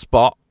freeze on the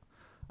spot,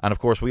 And of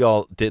course, we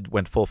all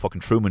went full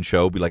fucking Truman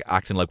Show, be like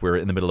acting like we were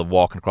in the middle of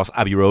walking across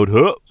Abbey Road.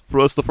 Huh, for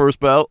us, the first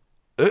bell.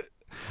 And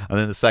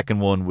then the second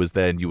one was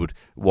then you would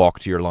walk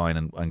to your line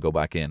and go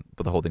back in.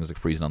 But the whole thing was like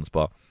freezing on the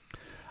spot.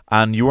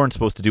 And you weren't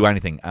supposed to do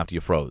anything after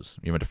you froze.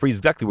 You were meant to freeze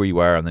exactly where you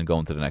were and then go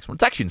into the next one.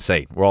 It's actually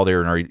insane. We're all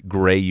there in our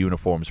grey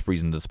uniforms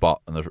freezing to the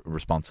spot in the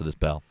response to this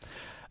bell.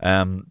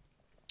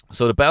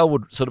 So the bell, I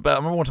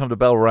remember one time the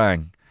bell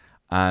rang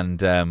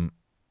and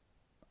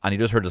you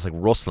just heard this like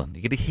rustling.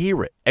 You could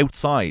hear it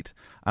outside.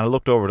 And I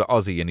looked over to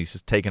Ozzy and he's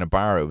just taking a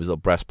bar out of his little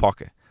breast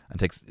pocket and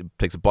takes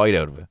a bite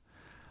out of it.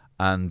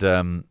 And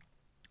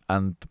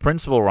the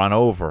principal ran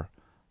over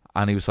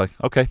and he was like,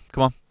 okay,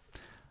 come on.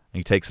 And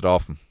he takes it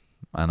off him.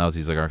 And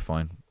Ozzy's like, all right,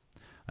 fine.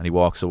 And he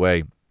walks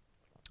away.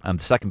 And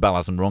the second bell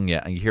hasn't rung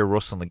yet. And you hear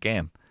rustling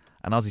again.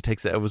 And Ozzy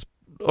takes it out of his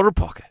other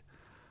pocket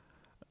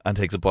and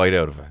takes a bite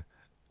out of it.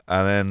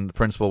 And then the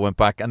principal went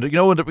back. And you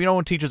know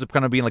when teachers are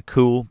kind of being like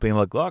cool, being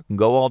like, look, I can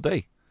go all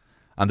day.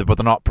 But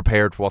they're not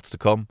prepared for what's to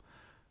come.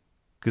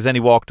 Because then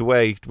he walked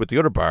away with the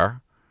other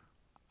bar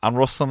and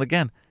rustling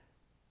again.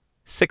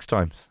 6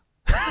 times.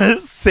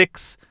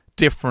 6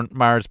 different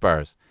Mars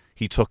bars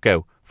he took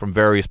out from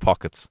various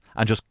pockets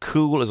and just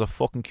cool as a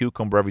fucking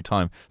cucumber every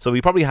time. So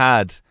he probably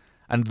had,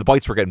 and the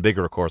bites were getting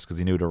bigger, of course, because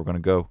he knew they were going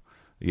to go,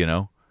 you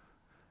know.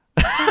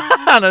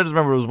 And I just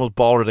remember it was the most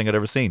baller thing I'd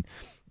ever seen.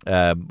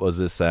 Was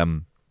this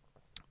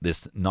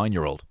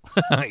 9-year-old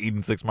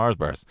eating 6 Mars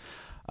bars.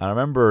 And I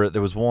remember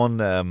there was one,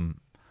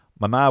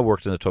 my ma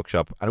worked in a tuck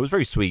shop, and it was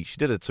very sweet. She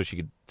did it so she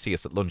could see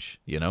us at lunch,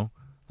 you know.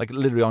 Like,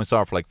 literally only saw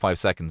her for like 5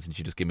 seconds, and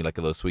she just gave me like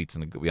a little sweets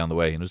and it'd be on the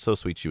way. And it was so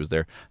sweet she was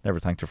there. Never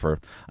thanked her for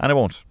it. And I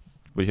won't,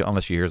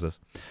 unless she hears this.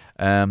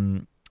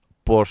 So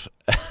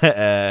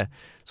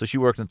she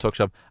worked in a tuck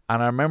shop,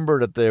 and I remember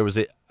that there was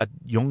a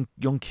young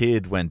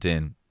kid went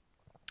in,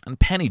 and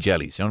penny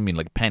jellies, you know what I mean,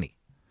 like penny.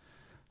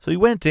 So he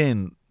went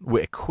in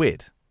with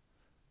 £1,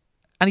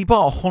 and he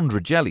bought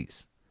 100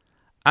 jellies.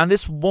 And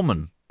this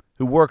woman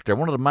who worked there,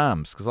 one of the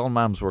mams, because all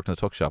mams worked in a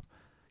tuck shop,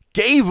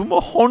 gave him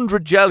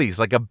 100 jellies,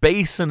 like a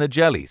basin of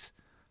jellies,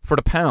 for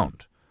the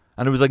 £1.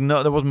 And it was like,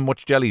 no, there wasn't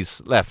much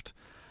jellies left.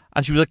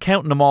 And she was like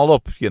counting them all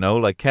up, you know,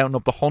 like counting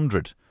up the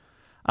 100.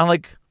 And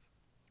like,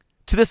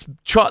 to this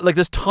child, like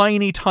this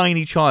tiny,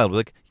 tiny child, was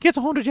like, he gets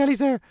 100 jellies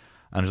there.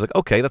 And she's like,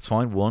 okay, that's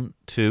fine. 1,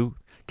 2.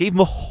 Gave him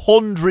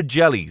 100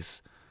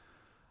 jellies.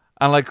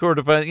 And like her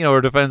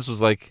defense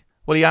was like,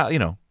 well, yeah, you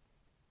know,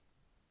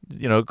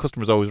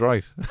 customer's always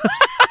right.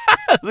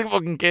 It's like a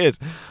fucking kid.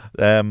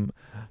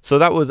 So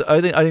that was,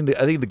 I think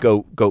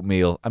the goat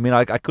meal. I mean,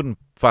 I couldn't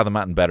fathom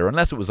that better,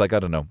 unless it was like, I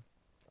don't know,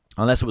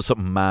 unless it was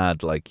something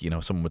mad, like, you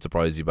know, someone would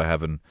surprise you by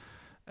having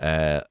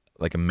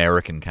like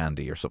American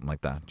candy or something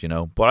like that, you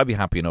know. But I'd be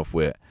happy enough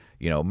with,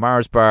 you know,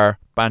 Mars bar,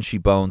 Banshee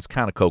Bones,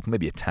 can of Coke,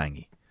 maybe a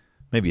tangy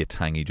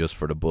just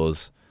for the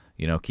buzz,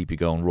 you know, keep you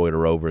going. Roy the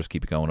Rovers,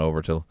 keep you going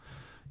over till,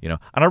 you know.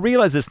 And I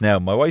realize this now.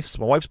 My wife's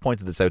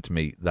pointed this out to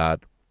me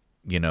that,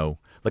 you know,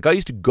 like I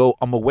used to go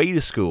on my way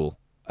to school.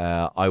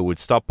 I would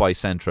stop by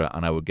Centra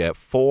and I would get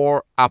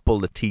 4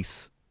 apple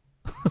Latisse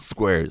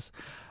squares,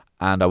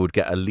 and I would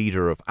get a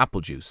litre of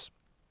apple juice,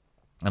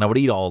 and I would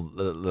eat all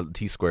the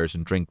Latisse squares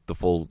and drink the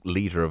full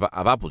litre of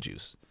apple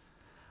juice.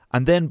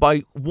 And then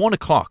by 1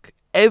 o'clock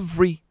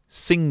every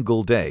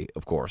single day,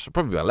 of course, or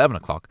probably by 11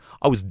 o'clock,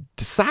 I was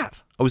sad.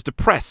 I was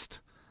depressed.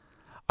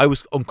 I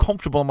was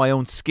uncomfortable in my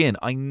own skin.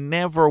 I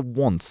never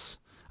once,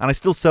 and I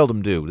still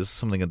seldom do, this is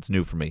something that's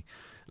new for me,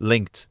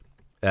 linked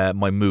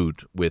my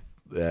mood with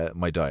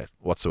my diet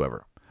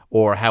whatsoever,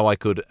 or how I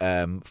could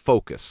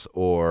focus,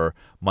 or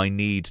my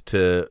need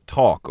to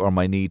talk, or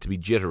my need to be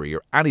jittery,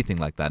 or anything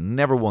like that.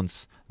 Never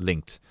once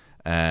linked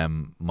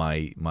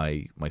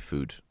my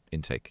food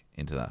intake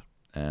into that.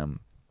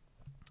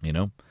 You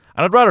know,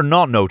 and I'd rather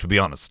not know, to be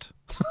honest.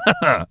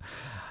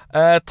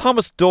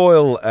 Thomas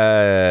Doyle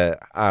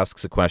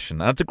asks a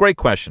question, and it's a great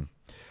question.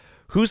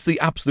 Who's the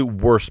absolute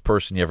worst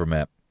person you ever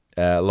met?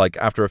 Like,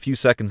 after a few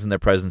seconds in their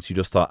presence, you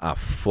just thought,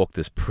 fuck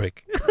this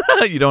prick.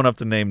 You don't have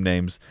to name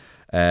names,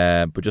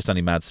 but just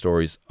any mad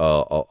stories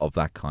of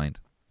that kind.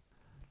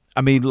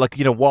 I mean, like,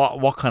 you know,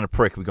 what kind of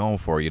prick are we going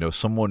for? You know,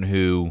 someone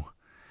who's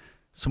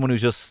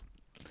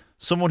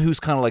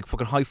kind of like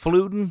fucking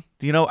highfalutin,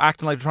 you know,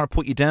 acting like they're trying to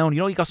put you down. You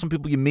know, you got some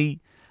people you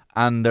meet,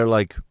 and they're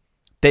like,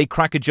 they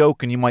crack a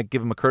joke, and you might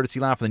give them a courtesy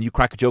laugh, and then you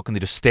crack a joke, and they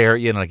just stare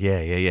at you, and like,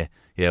 yeah.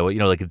 Well, you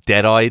know, like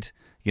dead-eyed,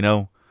 you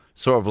know,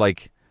 sort of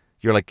like,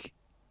 you're like,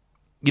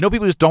 you know,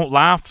 people just don't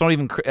laugh, don't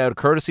even out of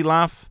courtesy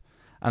laugh,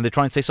 and they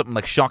try and say something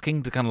like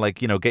shocking to kind of like,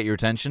 you know, get your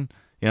attention.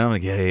 You know,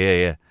 like,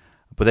 yeah.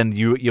 But then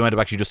you end up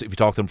actually just, if you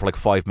talk to them for like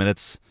 5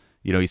 minutes,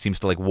 you know, he seems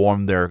to like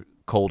warm their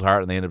cold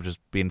heart, and they end up just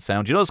being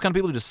sound. You know, those kind of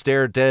people who just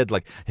stare dead,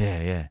 like,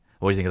 yeah.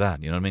 What do you think of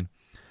that? You know what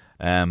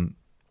I mean?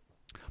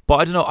 But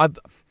I don't know.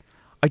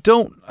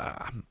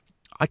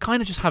 I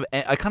kind of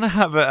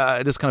have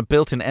this kind of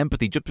built-in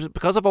empathy, just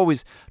because I've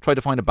always tried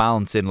to find a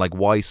balance in like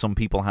why some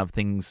people have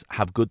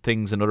good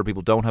things and other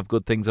people don't have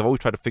good things. I've always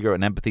tried to figure out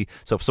an empathy.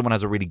 So if someone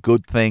has a really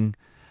good thing,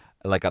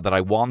 like that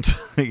I want,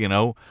 you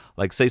know,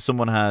 like say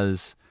someone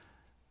has,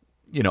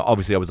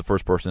 obviously I was the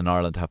first person in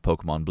Ireland to have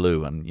Pokemon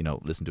Blue, and,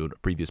 listen to a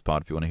previous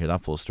pod if you want to hear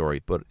that full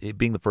story. But it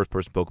being the first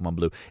person Pokemon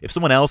Blue, if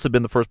someone else had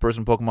been the first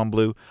person Pokemon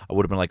Blue, I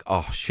would have been like,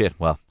 oh shit,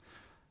 well,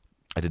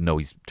 I didn't know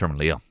he's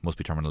terminally ill. Must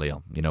be terminally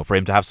ill. For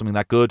him to have something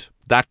that good,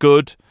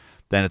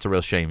 then it's a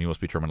real shame. He must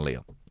be terminally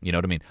ill. You know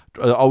what I mean?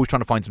 Always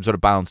trying to find some sort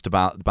of balance to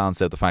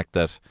balance out the fact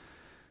that,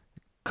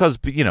 because,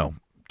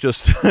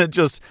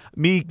 just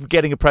me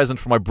getting a present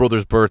for my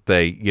brother's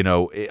birthday,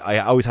 I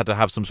always had to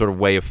have some sort of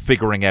way of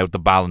figuring out the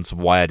balance of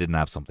why I didn't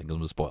have something because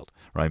I was spoiled,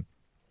 right?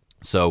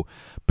 So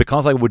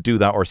because I would do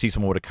that, or see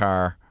someone with a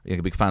car, a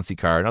big fancy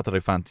car, not that I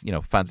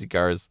fancy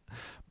cars,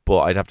 but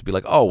I'd have to be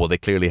like, oh, well, they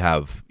clearly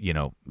have,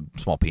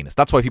 small penis.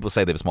 That's why people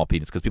say they have a small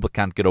penis, because people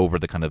can't get over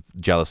the kind of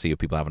jealousy of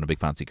people having a big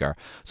fancy car.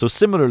 So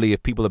similarly,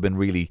 if people have been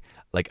really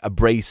like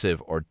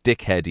abrasive or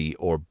dickheady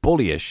or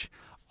bullyish,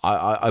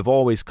 I've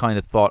always kind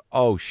of thought,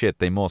 oh shit,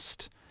 it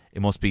must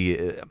be.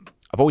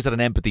 I've always had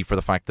an empathy for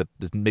the fact that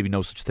there's maybe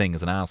no such thing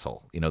as an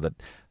asshole. That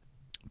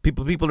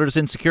people are just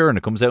insecure, and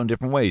it comes out in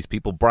different ways.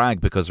 People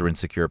brag because they're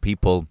insecure.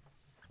 People,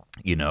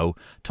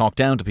 talk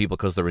down to people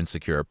because they're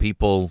insecure.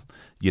 People,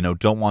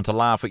 don't want to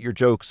laugh at your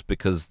jokes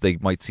because they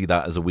might see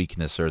that as a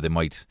weakness, or they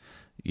might,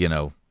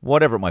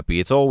 whatever it might be.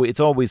 It's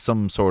always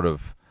some sort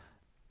of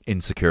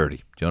insecurity.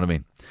 Do you know what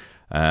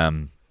I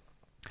mean?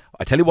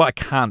 I tell you what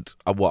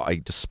what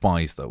I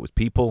despise, though, is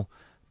people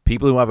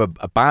who have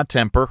a bad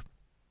temper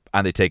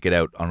and they take it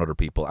out on other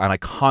people. And I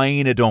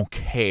kind of don't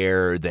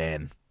care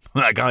then.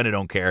 I kind of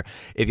don't care.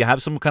 If you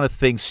have some kind of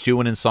thing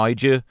stewing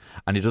inside you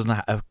and it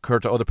doesn't occur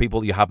to other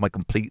people, you have my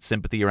complete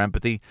sympathy or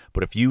empathy.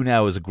 But if you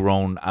now as a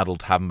grown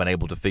adult haven't been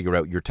able to figure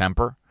out your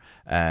temper,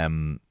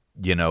 and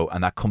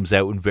that comes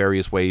out in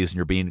various ways and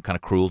you're being kind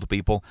of cruel to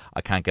people, I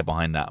can't get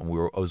behind that. And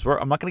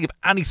I'm not going to give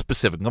any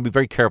specifics. I'm going to be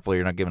very careful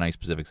here, not giving any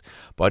specifics.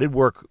 But I did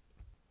work.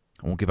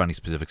 I won't give any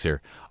specifics here.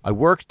 I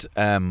worked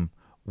on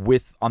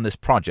this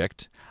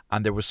project,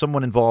 and there was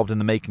someone involved in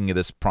the making of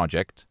this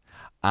project,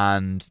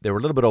 and they were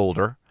a little bit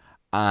older,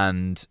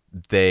 and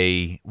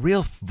they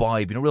real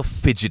vibe, real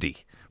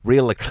fidgety,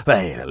 real like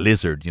hey, a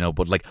lizard,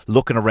 but like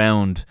looking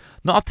around,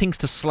 not things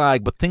to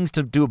slag, but things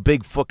to do a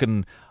big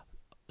fucking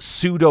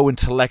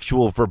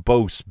pseudo-intellectual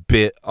verbose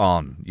bit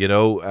on,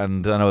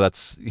 and I know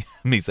that's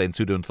me saying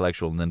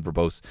pseudo-intellectual and then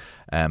verbose,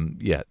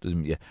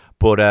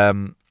 but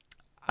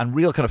and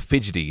real kind of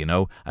fidgety, and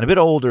a bit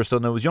older. So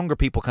there was younger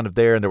people kind of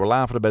there, and they were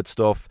laughing about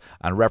stuff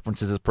and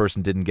references this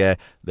person didn't get.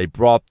 They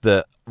brought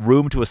the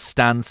room to a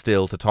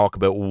standstill to talk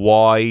about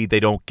why they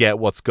don't get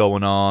what's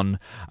going on,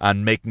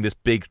 and making this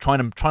big,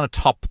 trying to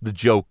top the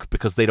joke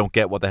because they don't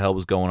get what the hell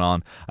was going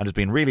on, and just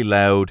being really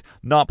loud,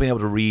 not being able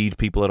to read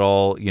people at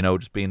all,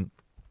 just being.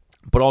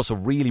 But also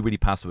really, really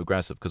passive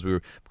aggressive, because we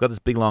got this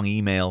big long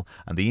email,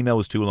 and the email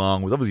was too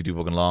long. It was obviously too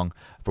fucking long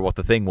for what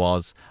the thing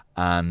was.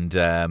 And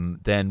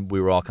then we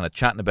were all kind of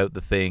chatting about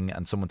the thing,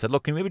 and someone said,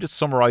 "Look, can you maybe just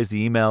summarize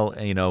the email?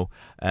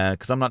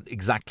 Because I'm not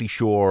exactly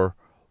sure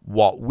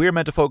what we're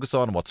meant to focus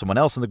on and what someone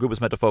else in the group is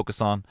meant to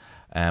focus on."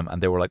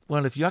 And they were like,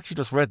 "Well, if you actually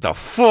just read the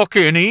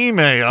fucking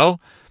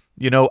email,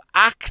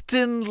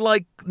 acting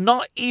like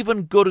not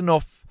even good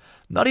enough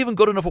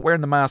at wearing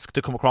the mask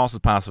to come across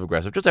as passive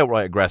aggressive, just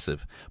outright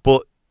aggressive,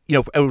 but."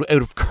 Out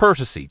of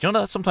courtesy. Do you know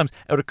that sometimes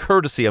out of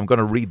courtesy I'm going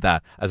to read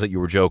that as that you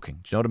were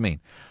joking. Do you know what I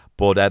mean?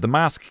 But the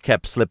mask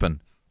kept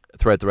slipping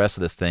throughout the rest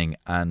of this thing,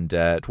 and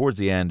towards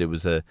the end it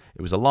was a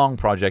long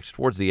project.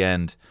 Towards the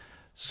end,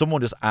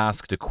 someone just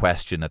asked a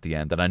question at the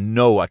end, and I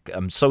know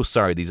I'm so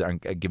sorry these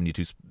aren't giving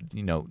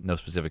you no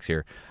specifics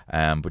here,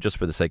 but just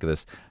for the sake of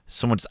this,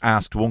 someone just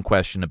asked one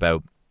question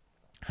about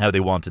how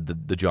they wanted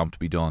the job to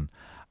be done,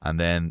 and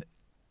then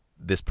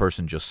this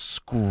person just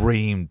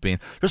screamed, being,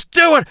 "Just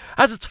do it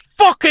as it's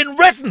fucking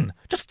written!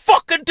 Just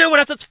fucking do it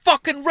as it's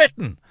fucking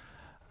written!"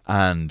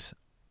 And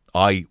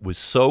I was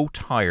so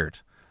tired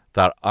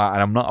that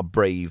and I'm not a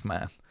brave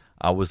man.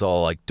 I was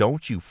all like,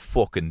 don't you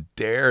fucking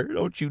dare.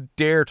 Don't you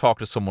dare talk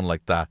to someone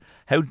like that.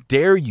 How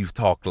dare you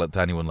talk to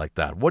anyone like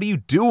that? What are you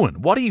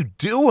doing? What are you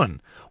doing?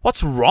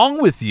 What's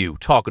wrong with you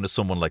talking to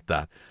someone like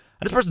that?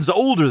 And this person's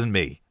older than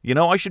me.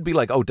 I should be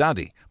like, oh,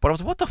 daddy. But I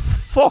was like, what the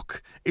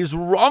fuck is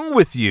wrong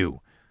with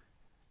you?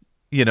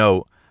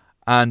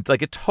 And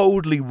like it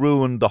totally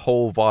ruined the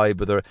whole vibe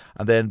of there.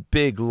 And then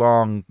big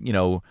long,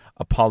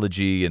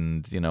 apology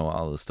and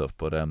all this stuff.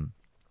 But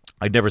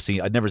I'd never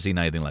seen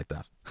anything like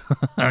that.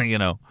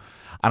 And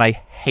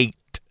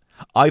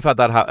I've had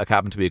that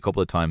happen to me a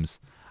couple of times,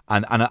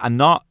 and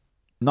not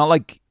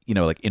like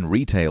like in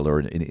retail or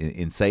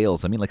in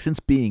sales. I mean, like since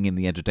being in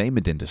the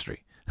entertainment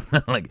industry,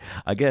 like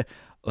I got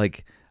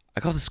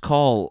this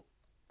call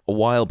a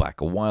while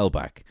back.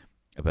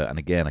 About, and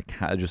again, I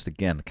can't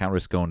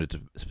risk going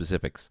into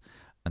specifics,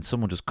 and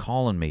someone just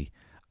calling me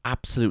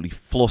absolutely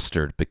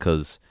flustered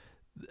because,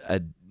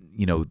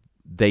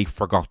 they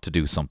forgot to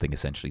do something,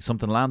 essentially.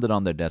 Something landed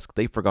on their desk,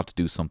 they forgot to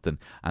do something,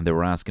 and they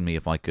were asking me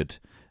if I could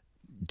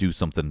do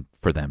something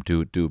for them,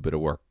 do a bit of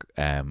work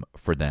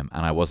for them,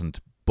 and I wasn't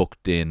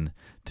booked in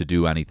to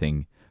do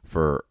anything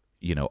for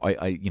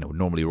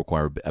normally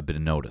require a bit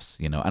of notice,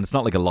 and it's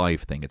not like a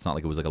live thing. It's not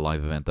like it was like a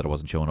live event that I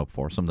wasn't showing up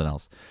for, something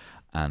else.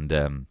 And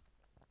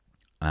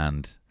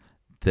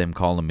them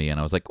calling me, and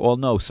I was like, "Oh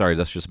no, sorry,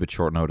 that's just a bit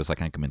short notice. I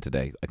can't come in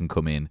today. I can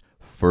come in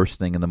first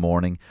thing in the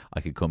morning.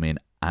 I could come in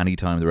any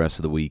time the rest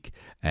of the week.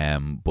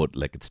 But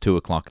like it's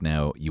 2:00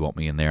 now. You want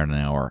me in there in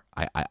an hour?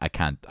 I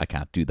can't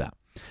do that."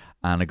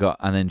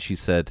 And then she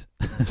said,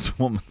 this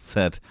woman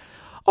said,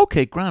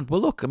 "Okay, Grant.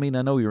 Well, look, I mean,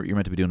 I know you're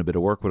meant to be doing a bit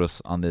of work with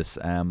us on this.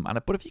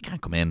 But if you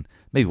can't come in,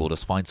 maybe we'll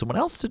just find someone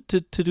else to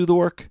do the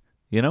work,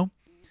 And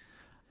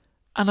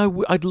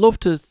I'd love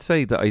to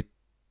say that I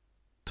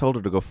told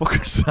her to go fuck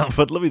herself.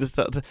 I'd love you to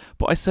say,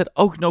 but I said,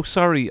 "Oh no,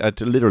 sorry." I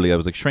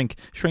was like, "Shrink,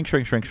 shrink,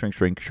 shrink, shrink, shrink,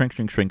 shrink, shrink,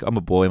 shrink, shrink. I'm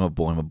a boy. I'm a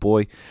boy. I'm a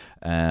boy."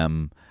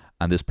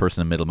 And this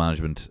person in middle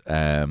management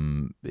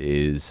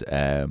is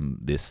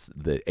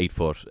the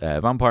 8-foot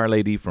vampire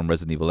lady from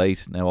Resident Evil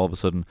 8. Now all of a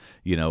sudden,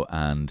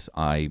 and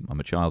I'm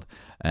a child,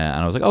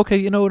 and I was like,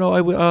 "Okay, no,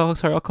 I will. Oh,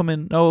 sorry, I'll come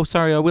in. No,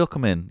 sorry, I will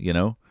come in."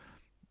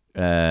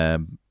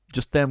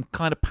 Just them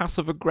kind of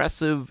passive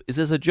aggressive. Is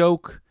this a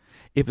joke?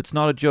 If it's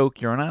not a joke,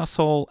 you're an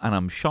asshole, and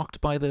I'm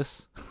shocked by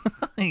this.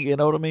 You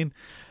know what I mean?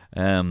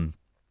 And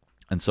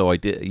so I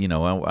did.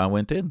 I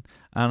went in,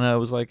 and I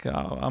was like,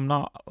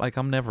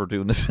 I'm never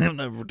doing this. I'm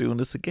never doing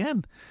this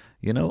again.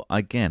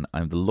 Again,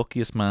 I'm the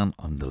luckiest man.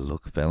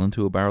 Fell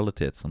into a barrel of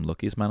tits. I'm the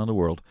luckiest man in the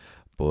world.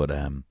 But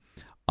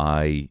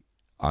I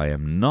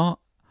am not.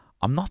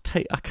 I'm not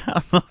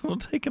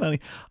taking any.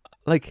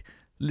 Like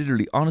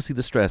literally, honestly,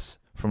 the stress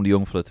from the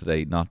young fella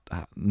today, not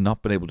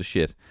being able to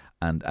shit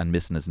and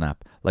missing his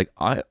nap. Like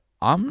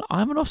I'm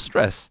enough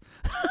stress.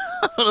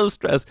 I'm enough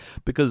stress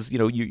because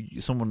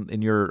you someone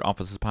in your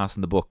office is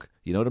passing the buck.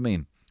 You know what I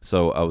mean?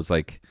 So I was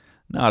like,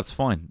 no, it's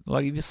fine.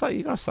 Like if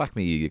you're gonna sack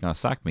me, you're gonna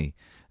sack me.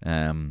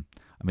 I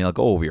mean, I'll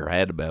go over your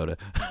head about it.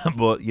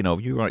 But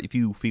if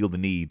you feel the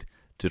need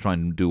to try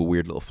and do a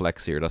weird little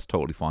flex here, that's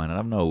totally fine. And I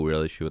have no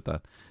real issue with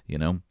that.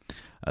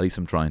 At least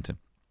I'm trying to.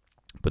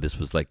 But this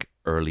was like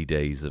early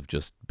days of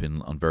just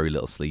been on very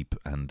little sleep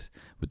and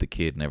with the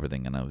kid and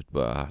everything, and I was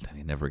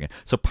never again.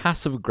 So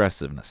passive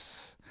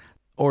aggressiveness,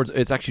 or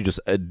it's actually just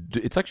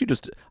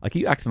I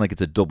keep acting like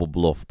it's a double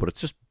bluff, but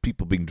it's just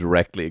people being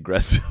directly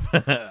aggressive,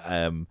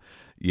 and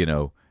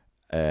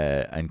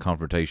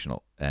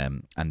confrontational,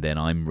 and then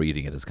I'm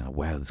reading it as kind of,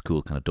 wow, this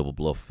cool kind of double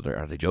bluff.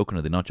 Are they joking?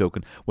 Are they not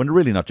joking? When they're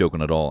really not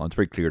joking at all, and it's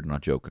very clear they're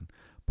not joking.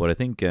 But I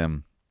think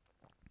I'm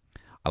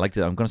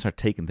going to start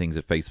taking things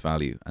at face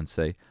value and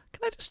say,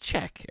 can I just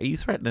check? Are you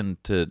threatening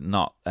to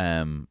not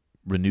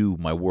renew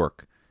my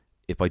work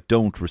if I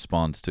don't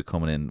respond to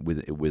coming in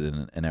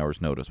within an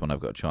hour's notice when I've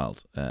got a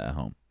child at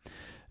home?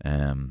 You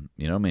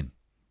know what I mean?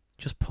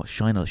 Just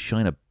shine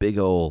a big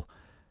old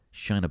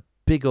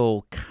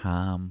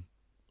calm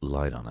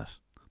light on it,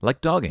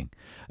 like dogging.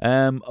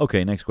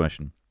 Okay, next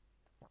question.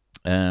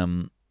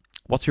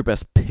 What's your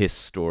best piss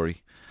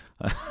story?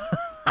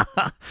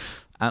 Ant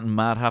and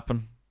Mad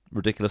happen.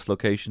 Ridiculous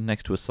location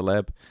next to a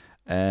celeb.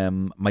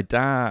 My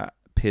dad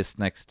pissed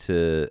next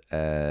to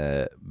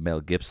Mel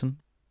Gibson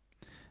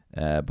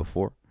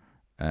before.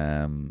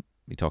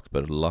 He talked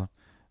about it a lot.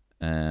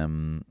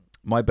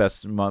 My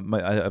best,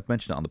 I've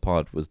mentioned it on the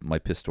pod, was my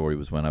piss story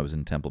was when I was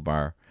in Temple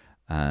Bar,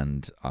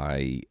 and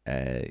I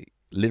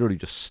literally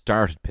just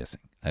started pissing.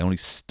 I only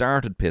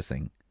started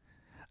pissing,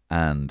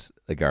 and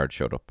a guard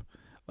showed up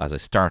as I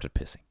started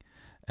pissing.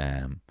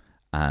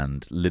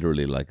 And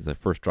literally, like, the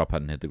first drop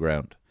hadn't hit the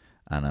ground.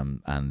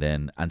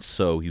 And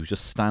so he was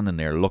just standing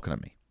there looking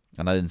at me,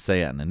 and I didn't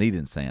say anything, and he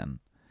didn't say anything.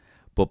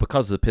 But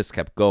because the piss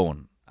kept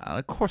going, and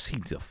of course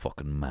he's a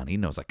fucking man, he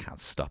knows I can't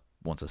stop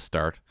once I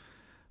start.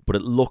 But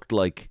it looked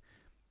like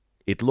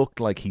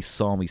he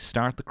saw me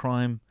start the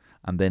crime,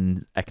 and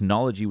then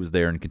acknowledge he was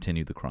there and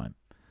continue the crime.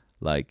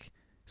 Like,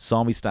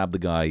 saw me stab the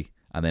guy,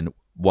 and then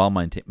while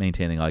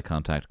maintaining eye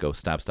contact, go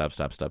stab, stab,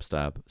 stab, stab,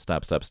 stab,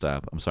 stab, stab,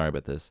 stab. I'm sorry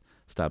about this.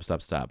 Stab,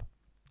 stab, stab.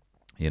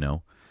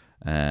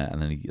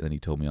 And then he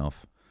told me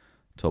off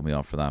for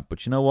that.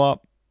 But you know what?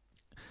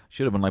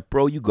 Should have been like,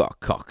 bro, you got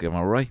a cock, am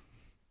I right?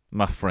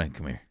 My friend,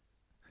 come here.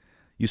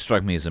 You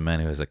strike me as a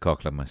man who has a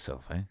cock like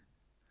myself, eh?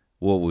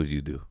 What would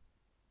you do?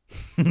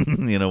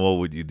 What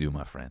would you do,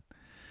 my friend?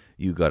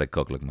 You got a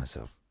cock like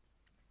myself.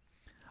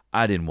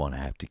 I didn't want to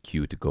have to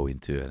queue to go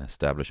into an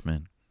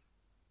establishment.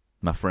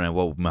 My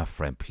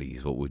friend,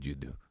 please, what would you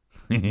do?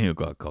 You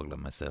got a cock like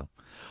myself.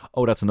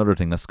 Oh, that's another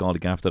thing. That Scaldy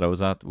Gaff that I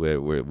was at,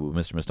 where with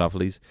Mr.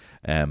 Mistopheles.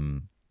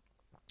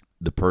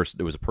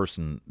 There was a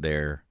person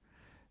there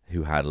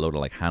who had a load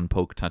of like hand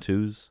poke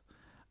tattoos,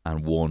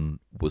 and one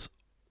was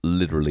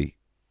literally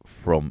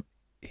from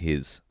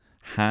his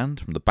hand,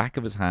 from the back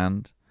of his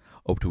hand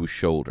up to his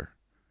shoulder,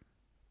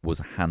 was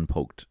a hand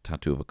poked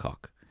tattoo of a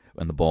cock,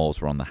 and the balls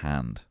were on the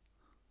hand.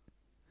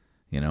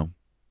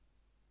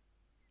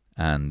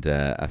 And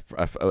at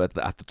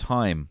the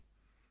time,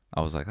 I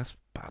was like, that's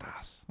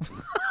badass.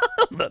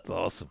 That's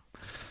awesome.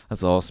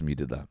 That's awesome you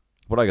did that.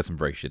 But I got some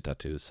very shit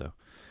tattoos, so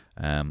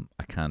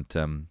I can't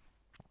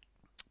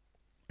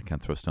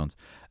throw stones.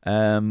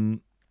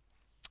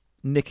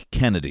 Nick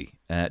Kennedy,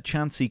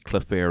 Chansey,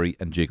 Clefairy,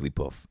 and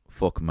Jigglypuff.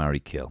 Fuck, marry,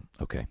 kill.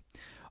 Okay.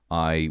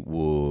 I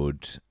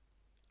would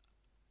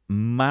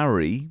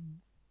marry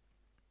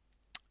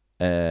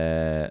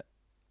Jigglypuff.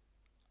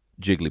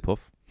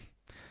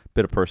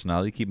 Bit of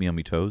personality, keep me on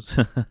my toes.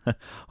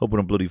 Hope when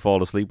I bloody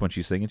fall asleep when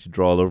she's singing, she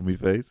draw all over my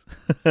face.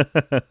 I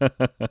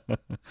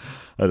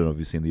don't know if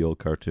you've seen the old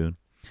cartoon.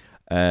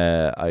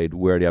 I'd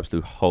wear the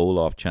absolute whole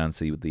off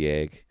Chansey with the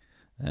egg.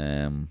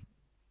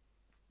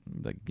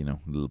 Like, you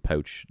know, little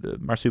pouch.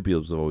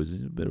 Marsupials have always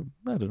a bit of,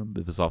 I don't know, a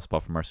bit of a soft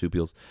spot for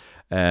marsupials.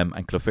 And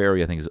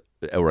Clefairy, I think, is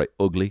outright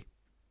ugly.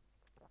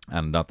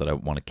 And not that I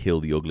want to kill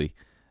the ugly,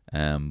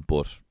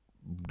 but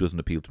doesn't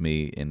appeal to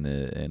me in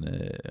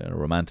a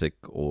romantic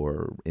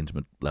or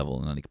intimate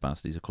level in any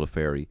capacity. So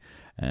Clefairy,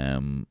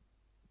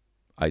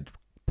 I'd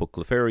put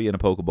Clefairy in a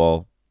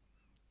Pokeball,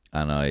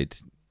 and I'd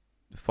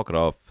fuck it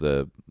off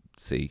the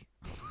sea.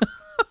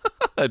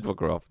 I'd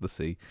fuck her off the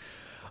sea.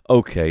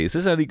 Okay, is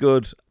this any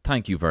good?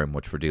 Thank you very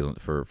much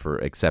for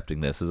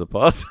accepting this as a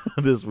pod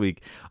this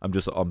week. I'm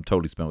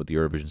totally spent with the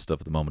Eurovision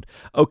stuff at the moment.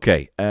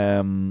 Okay,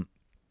 all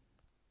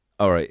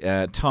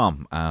right.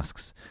 Tom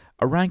asks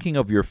a ranking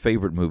of your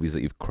favorite movies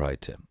that you've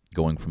cried to,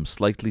 going from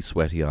slightly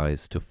sweaty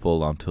eyes to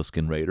full on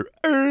Tusken Raider.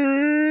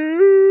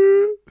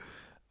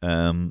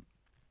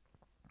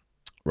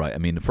 Right. I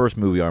mean, the first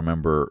movie I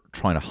remember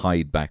trying to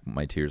hide back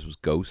my tears was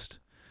Ghost,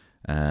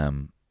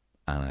 and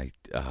I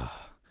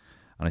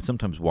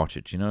sometimes watch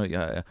it. You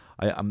know,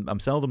 I'm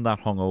seldom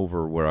that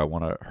hungover where I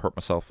want to hurt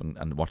myself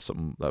and watch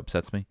something that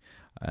upsets me.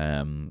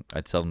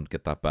 I'd seldom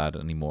get that bad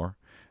anymore,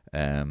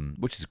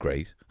 which is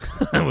great,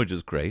 which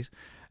is great.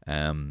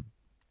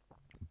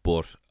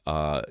 But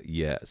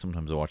yeah,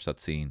 sometimes I watch that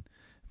scene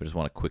if I just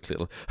want a quick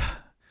little,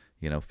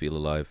 you know, feel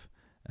alive.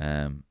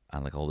 And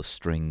like all the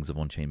strings of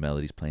Unchained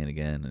Melodies playing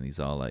again, and he's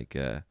all like,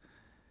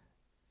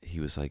 he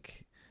was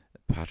like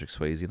Patrick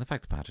Swayze, and the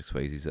fact that Patrick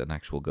Swayze's an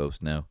actual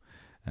ghost now.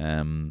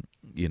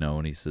 You know,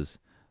 and he says,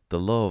 "The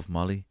love,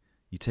 Molly,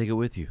 you take it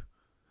with you."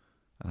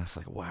 And that's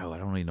like, wow, I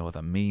don't really know what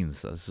that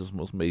means. That's just the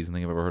most amazing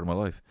thing I've ever heard in my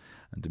life.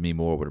 And Demi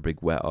Moore with her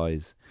big wet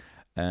eyes.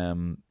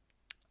 And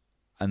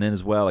then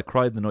as well, I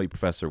cried in The Nutty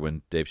Professor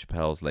when Dave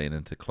Chappelle's laying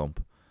into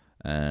Clump.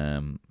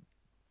 Because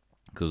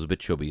I was a bit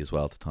chubby as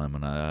well at the time,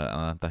 and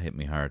that hit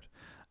me hard.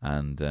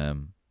 And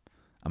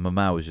my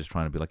ma was just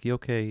trying to be like, you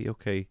okay, you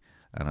okay?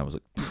 And I was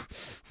like,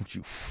 would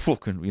you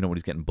fucking, you know, when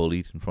he's getting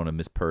bullied in front of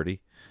Miss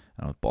Purdy.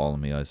 And I was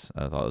bawling my eyes.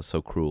 I thought it was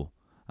so cruel.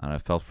 And I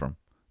felt for him.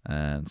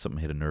 And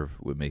something hit a nerve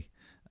with me.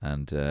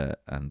 And I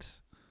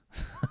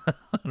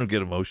don't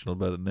get emotional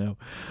about it now.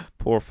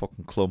 Poor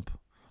fucking Clump.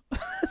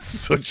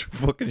 Such a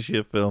fucking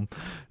shit film.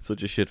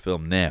 Such a shit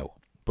film now.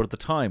 But at the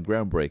time,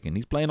 groundbreaking.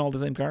 He's playing all the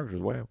same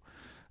characters. Wow.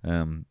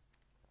 And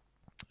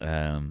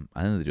then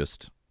they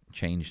just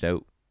changed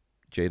out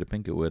Jada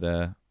Pinkett with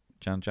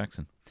Janet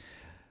Jackson.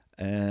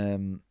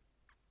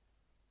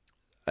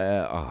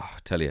 I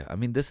tell you, I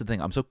mean, this is the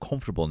thing. I'm so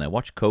comfortable now.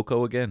 Watch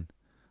Coco again.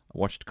 I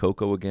watched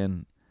Coco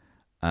again,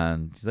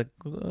 and she's like,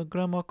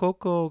 Grandma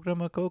Coco,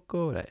 Grandma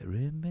Coco, like,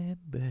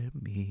 remember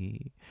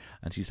me.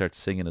 And she starts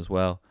singing as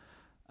well.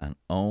 And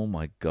oh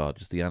my God,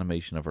 just the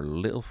animation of her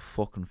little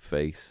fucking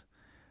face.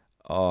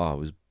 Oh, I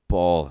was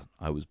bawling.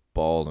 I was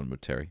bawling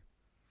with Terry.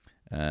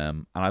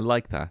 And I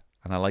like that.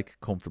 And I like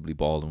comfortably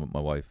bawling with my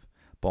wife.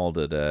 Bawled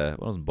at, I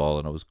wasn't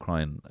bawling, I was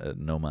crying at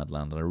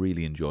Nomadland. And I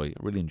really enjoy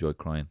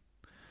crying.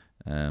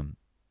 I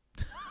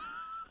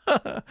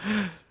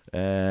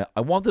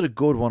wanted a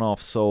good one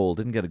off Soul.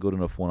 Didn't get a good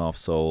enough one off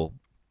Soul.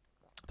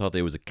 Thought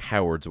there was a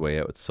coward's way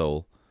out with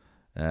Soul.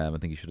 I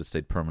think he should have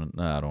stayed permanent.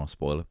 No, I don't want to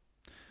spoil it.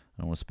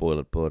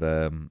 But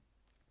all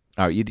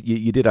right,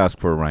 you did ask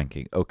for a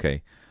ranking.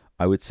 Okay,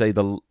 I would say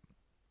on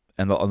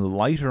the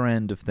lighter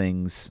end of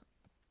things.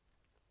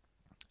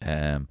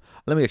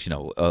 Let me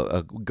actually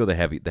go the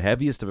heavy. The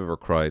heaviest I've ever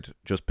cried,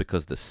 just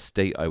because the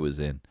state I was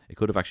in. It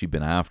could have actually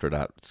been after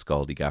that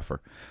Scaldy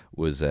Gaffer,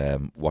 was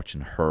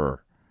watching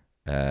Her,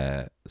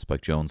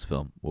 Spike Jonze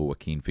film with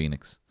Joaquin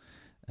Phoenix,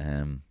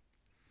 and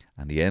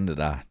the end of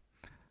that.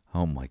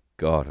 Oh my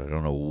God! I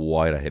don't know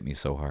why that hit me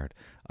so hard.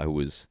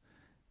 Me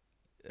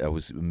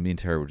and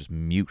Tara were just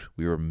mute.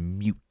 We were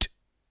mute,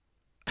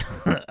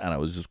 and I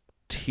was just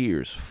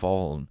tears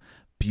falling,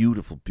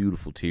 beautiful,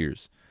 beautiful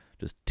tears.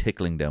 Just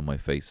tickling down my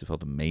face. It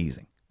felt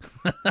amazing.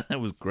 It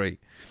was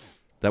great.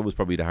 That was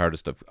probably the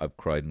hardest I've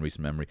cried in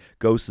recent memory.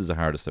 Ghost is the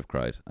hardest I've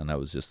cried, and I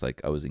was just like,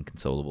 I was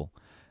inconsolable.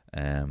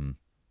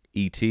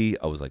 E.T.,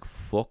 I was like,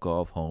 fuck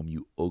off home,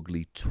 you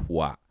ugly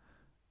twat.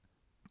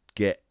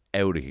 Get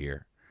out of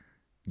here,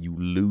 you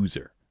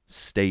loser.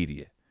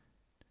 Stadia.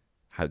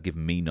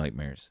 Giving me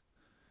nightmares.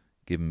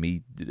 Giving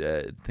me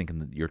thinking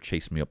that you're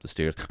chasing me up the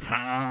stairs.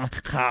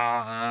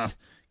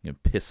 You know,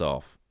 piss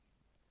off.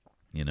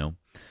 You know?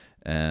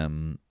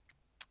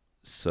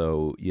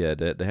 So yeah,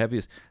 the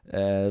heaviest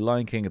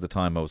Lion King at the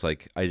time, I was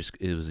like,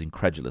 it was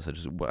incredulous. I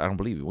don't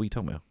believe it. What are you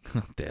talking about?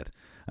 Dead.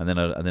 And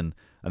then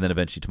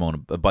eventually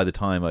Timon. By the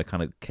time I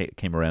kind of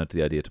came around to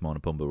the idea, Timon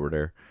and Pumbaa were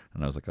there,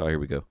 and I was like, oh, here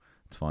we go.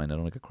 It's fine. I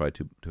don't think I cried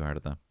too hard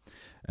at that.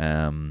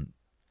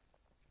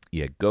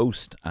 Yeah,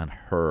 Ghost and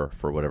Her,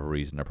 for whatever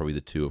reason, are probably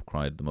the two I've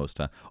cried the most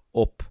at.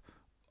 Up,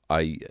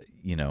 I,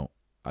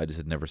 I just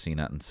had never seen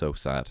that and so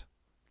sad.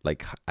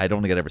 Like, I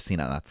don't think I'd ever seen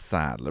that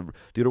sad.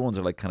 The other ones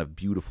are like kind of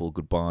beautiful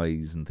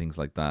goodbyes and things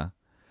like that.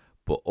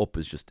 But Up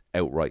is just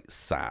outright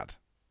sad.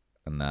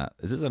 And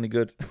is this any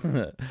good?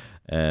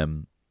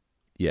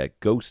 Yeah,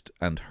 Ghost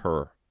and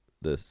Her,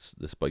 the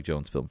Spike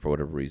Jonze film, for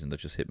whatever reason, that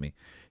just hit me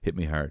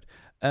hard.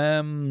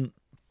 Ian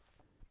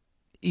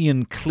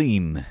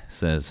Clean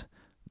says,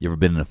 "You ever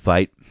been in a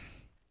fight?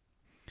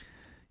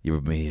 I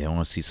want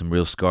to see some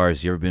real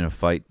scars. You ever been in a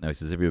fight?" No, he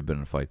says, "Have you ever been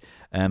in a fight?"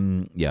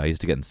 Yeah, I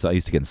used to get in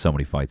so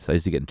many fights. I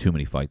used to get in too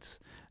many fights.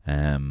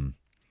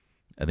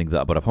 I think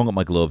that, but I've hung up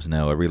my gloves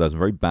now. I realize I'm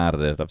very bad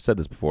at it. I've said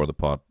this before on the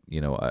pod.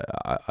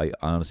 I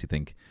honestly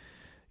think,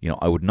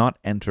 I would not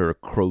enter a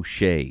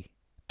crochet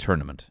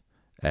tournament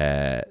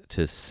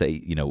to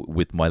say,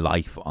 with my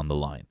life on the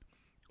line,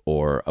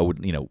 or I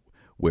would,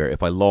 where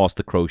if I lost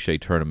the crochet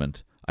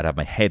tournament, I'd have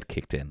my head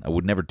kicked in. I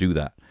would never do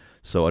that.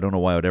 So I don't know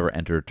why I would ever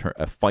enter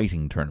a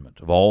fighting tournament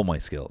of all my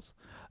skills.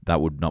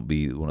 That would not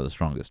be one of the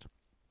strongest.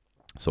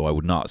 So I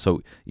would not.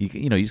 So, you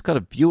just got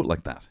to view it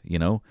like that,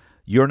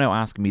 You're now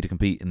asking me to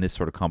compete in this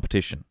sort of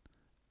competition.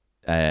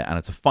 And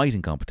it's a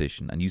fighting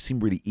competition, and you seem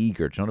really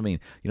eager. Do you know what I mean?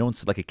 When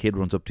it's like a kid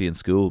runs up to you in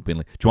school being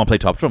like, "Do you want to play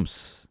Top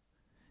Trumps?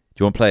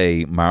 Do you want to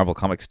play Marvel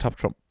Comics Top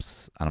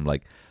Trumps?" And I'm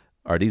like,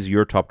 "Are these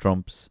your top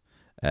trumps?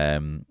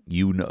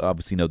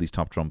 Obviously know these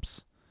top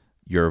trumps.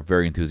 You're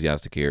very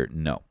enthusiastic here.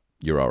 No,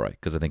 you're all right,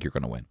 because I think you're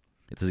going to win."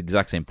 It's the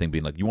exact same thing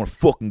being like, "You want to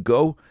fucking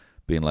go?"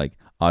 Being like,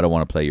 "I don't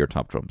want to play your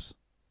top trumps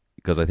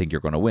because I think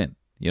you're going to win."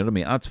 You know what I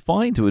mean? And it's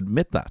fine to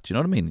admit that. You know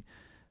what I mean?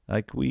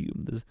 Like,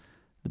 there's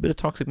a bit of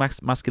toxic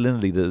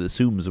masculinity that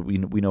assumes that we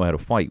know how to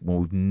fight when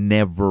we've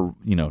never,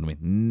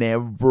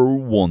 never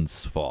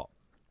once fought,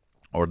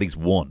 or at least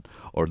won,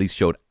 or at least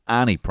showed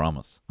any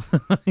promise,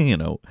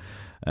 unless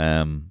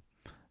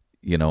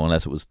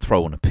it was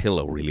throwing a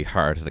pillow really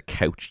hard at a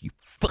couch, you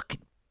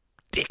fucking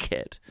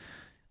dickhead.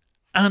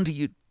 Andy,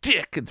 you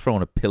dick, and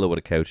throwing a pillow at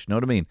a couch, you know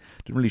what I mean?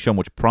 Didn't really show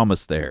much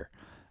promise there.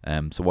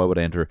 So why would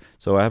I enter?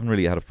 So I haven't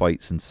really had a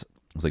fight since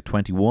I was like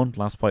 21,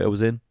 last fight I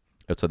was in,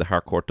 outside the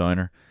Harcourt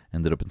Diner.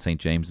 Ended up in St.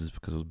 James's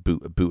because I was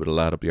booted a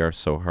lad up the arse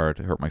so hard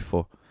it hurt my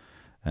foot.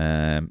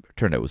 Turned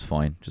out it was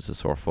fine, just a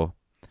sore foot.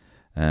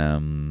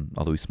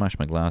 Although he smashed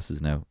my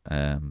glasses now.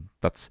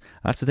 That's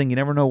the thing. You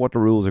never know what the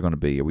rules are going to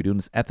be. Are we doing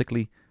this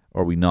ethically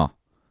or are we not?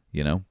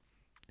 He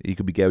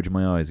could be gouging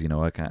my eyes.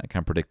 I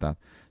can't predict that.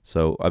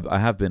 So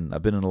I've been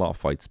in a lot of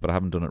fights, but I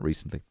haven't done it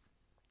recently.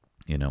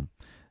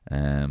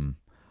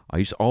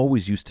 I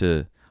always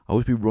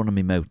be running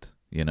my mouth.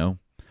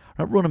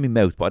 Not running my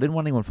mouth, but I didn't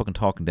want anyone fucking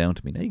talking down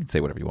to me. Now you can say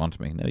whatever you want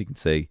to me. Now you can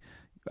say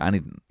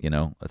anything,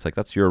 It's like,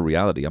 that's your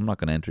reality. I'm not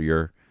going to enter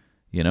your,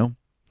 you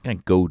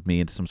can't goad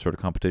me into some sort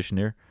of competition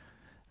here.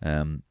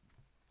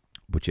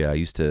 But yeah, I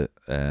used to,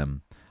 I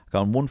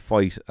got in one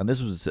fight, and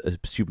this was a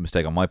stupid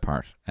mistake on my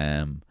part.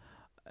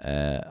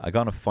 I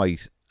got in a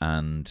fight,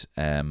 and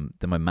then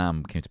my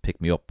mum came to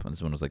pick me up, and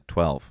this one was like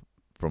 12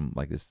 from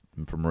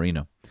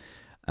Marino.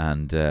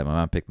 And my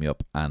man picked me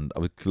up, and I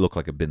would look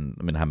like I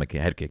had my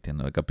head kicked in.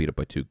 I got beat up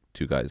by two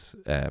guys.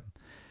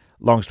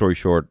 Long story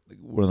short,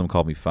 one of them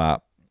called me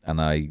fat,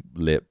 and I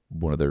lit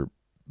one of their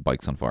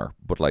bikes on fire.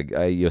 But like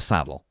a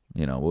saddle,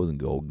 it wasn't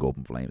go up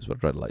in flames, but I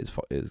tried to light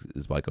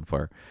his bike on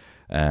fire.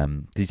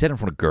 Because he said in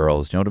front of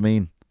girls, do you know what I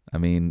mean? I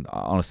mean,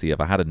 honestly, if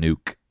I had a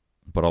nuke,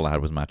 but all I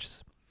had was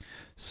matches.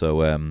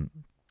 So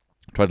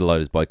tried to light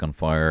his bike on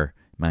fire.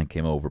 Man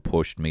came over,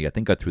 pushed me. I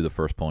think I threw the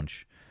first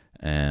punch.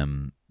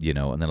 And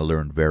then I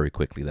learned very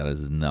quickly that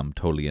I'm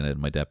totally in it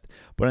in my depth.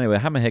 But anyway, I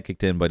had my head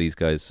kicked in by these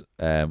guys.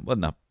 Well,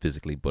 not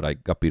physically, but I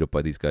got beat up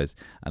by these guys.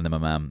 And then my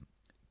mum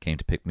came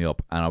to pick me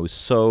up, and I was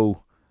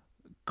so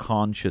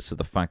conscious of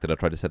the fact that I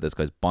tried to set this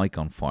guy's bike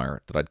on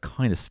fire that I'd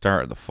kind of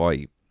started the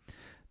fight,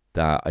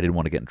 that I didn't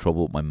want to get in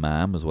trouble with my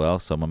mum as well.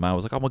 So my mum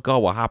was like, "Oh my God,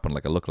 what happened?"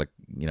 Like, I look like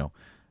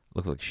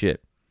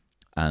shit.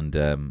 And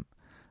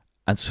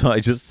so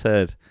I just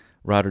said,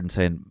 rather than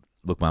saying,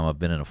 "Look, Mum, I've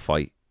been in a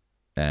fight.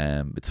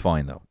 It's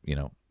fine though,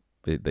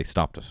 they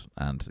stopped it,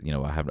 and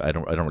I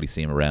don't really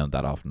see him around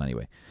that often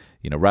anyway.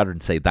 Rather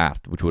than say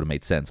that, which would have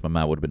made sense, my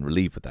man would have been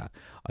relieved with that.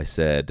 I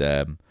said,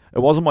 "It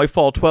wasn't my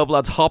fault. 12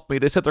 lads hopped me.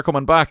 They said they're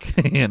coming back,"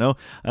 and that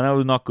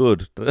was not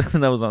good.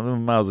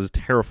 My was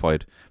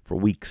terrified for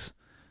weeks.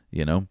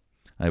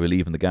 I would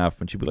leave in the gaff,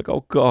 and she'd be like,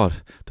 "Oh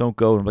God, don't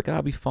go." And I'm like,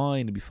 "I'll be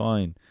fine. It'll be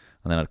fine."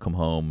 And then I'd come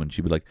home, and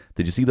she'd be like,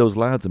 "Did you see those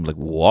lads?" I'm like,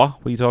 "What?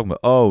 What are you talking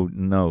about?" "Oh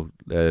no,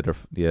 they're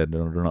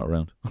not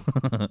around."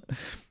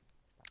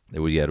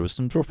 There was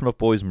some rough enough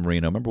boys in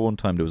Marino. I remember one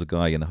time there was a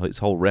guy, and his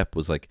whole rep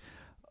was like,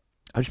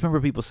 I just remember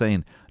people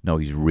saying, "No,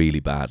 he's really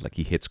bad. Like,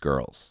 he hits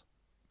girls,"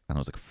 and I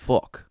was like,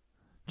 "Fuck,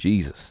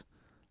 Jesus!"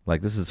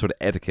 Like, this is the sort of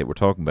etiquette we're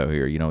talking about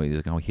here. He's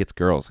like, "Oh, he hits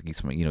girls. Like,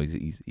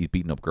 he's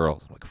beating up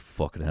girls." I'm like,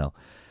 fucking hell.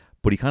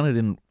 But he kind of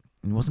didn't.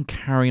 He wasn't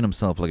carrying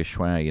himself like a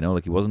schwa,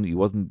 Like, he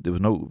wasn't. There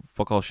was no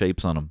fuck all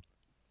shapes on him,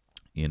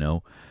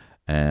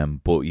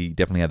 But he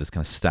definitely had this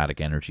kind of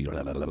static energy,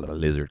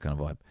 lizard kind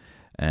of vibe.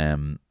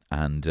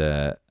 And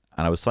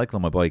and I was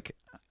cycling my bike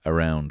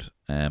around.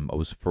 I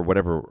was, for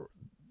whatever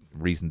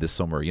reason, this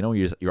summer. You know,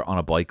 you're on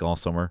a bike all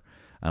summer,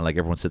 and like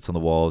everyone sits on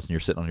the walls, and you're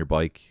sitting on your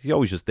bike. You're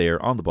always just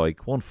there on the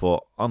bike, one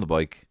foot on the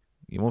bike,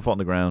 one foot on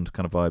the ground,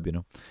 kind of vibe, you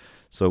know.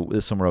 So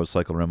this summer I was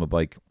cycling around my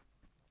bike,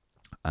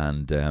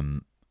 and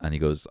he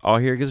goes, "Oh,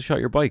 here, give us a shot of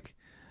your bike."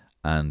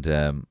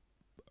 And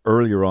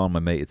earlier on,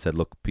 my mate had said,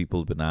 "Look,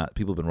 people have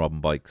been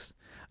robbing bikes,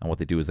 and what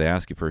they do is they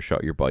ask you for a shot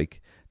of your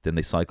bike, then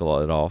they cycle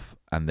it off,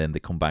 and then they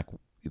come back,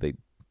 they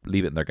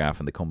leave it in their gaff,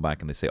 and they come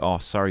back and they say, 'Oh,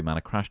 sorry, man,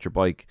 I crashed your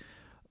bike.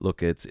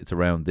 Look, it's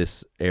around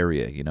this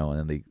area,' you know, and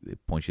then they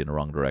point you in the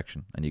wrong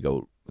direction, and you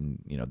go, and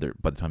you know,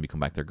 by the time you come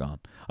back, they're gone.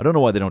 I don't know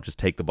why they don't just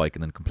take the bike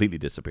and then completely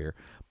disappear,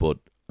 but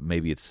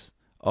maybe it's,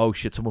 oh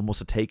shit, someone must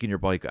have taken your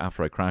bike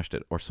after I crashed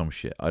it, or some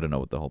shit. I don't know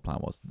what the whole plan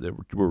was. We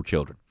were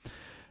children.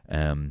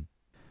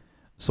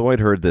 So I'd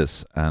heard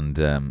this, and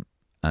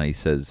he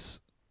says,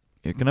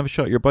 'You can have a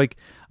shot at your bike.'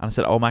 And I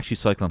said, 'Oh, I'm actually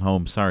cycling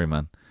home. Sorry,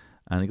 man.'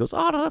 And he goes,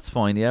 'Oh, no, that's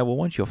fine. Yeah, well,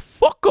 why don't you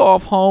fuck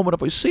off home, and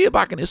if I see you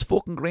back in this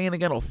fucking green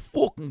again, I'll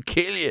fucking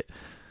kill you.'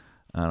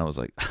 And I was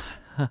like,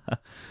 so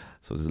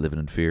I was living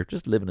in fear,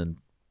 just living in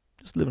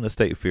a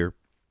state of fear.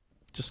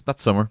 Just that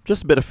summer,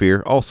 just a bit of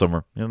fear all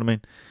summer. You know what I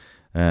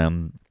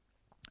mean?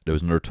 There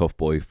was another tough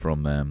boy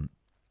from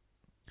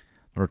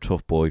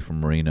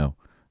Marino,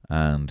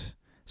 and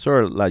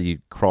sort of like you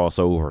cross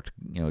over to,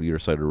 you know, the other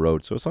side of the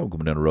road. So I saw him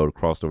coming down the road,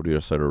 crossed over the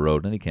other side of the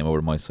road, and then he came over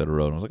to my side of the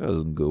road, and I was like, that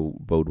doesn't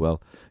bode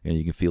well. You know,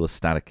 you can feel a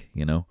static,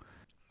 you know,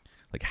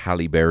 like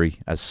Halle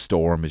Berry as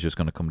Storm is just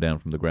going to come down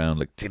from the ground,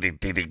 like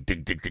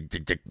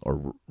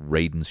or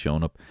Raiden's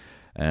showing up.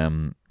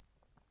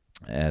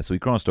 So he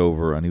crossed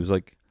over, and he was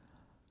like,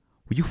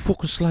 "Were you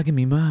fucking slagging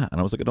me, ma?" And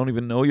I was like, "I don't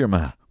even know your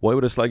ma. Why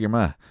would I slag your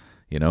ma?"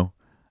 You know?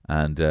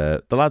 And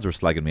the lads were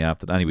slagging me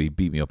after. Anyway, he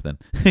beat me up then.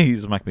 He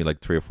smacked me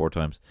like 3 or 4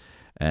 times.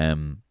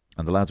 And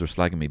the lads were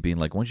slagging me, being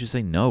like, "Why don't you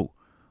say no?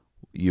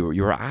 You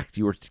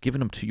were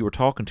giving him you were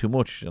talking too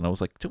much." And I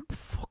was like, "Don't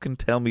fucking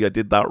tell me I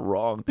did that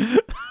wrong."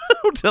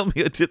 Don't tell me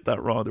I did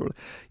that wrong. They were like,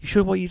 "You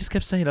sure? Why you just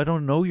kept saying I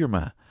don't know your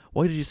ma?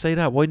 Why did you say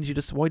that? Why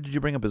did you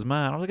bring up his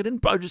ma?" And I was like, "I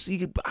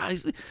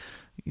didn't.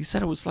 You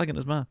said I was slagging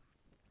his ma."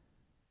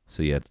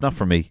 So yeah, it's not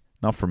for me.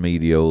 Not for me.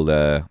 The old.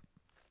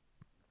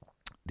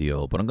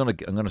 But I'm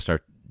gonna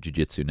start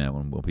jiu-jitsu now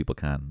when people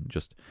can,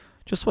 just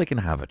so I can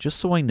have it, just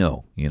so I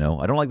know, you know.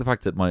 I don't like the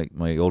fact that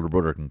my older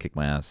brother can kick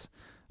my ass.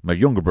 My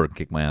younger brother can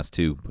kick my ass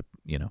too, but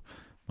you know,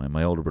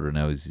 my older brother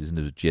now he's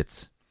into his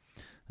jits,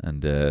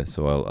 and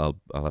so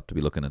I'll have to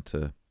be looking at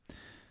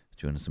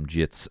doing some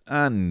jits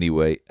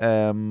anyway.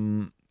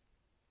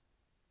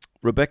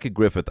 Rebecca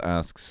Griffith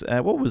asks,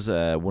 what was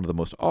one of the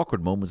most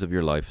awkward moments of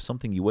your life?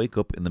 Something you wake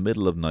up in the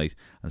middle of night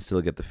and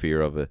still get the fear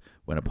of it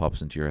when it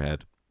pops into your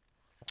head.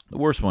 The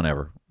worst one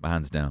ever,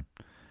 hands down.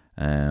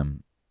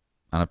 And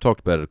I've talked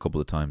about it a couple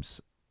of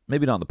times.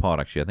 Maybe not on the pod,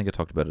 actually. I think I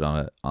talked about it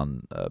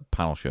on a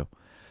panel show.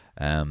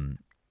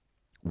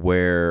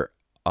 Where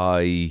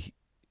I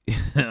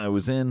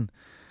was in...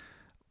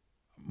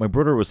 My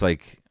brother was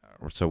like...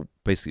 So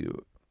basically,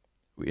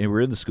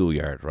 we're in the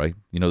schoolyard, right?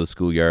 You know the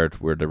schoolyard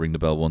where they ring the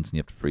bell once and you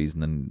have to freeze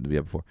and then the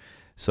other before.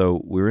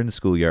 So we were in the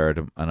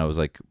schoolyard and I was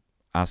like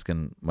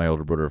asking my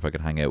older brother if I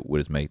could hang out with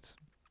his mates.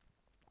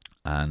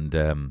 And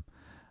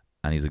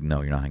he's like,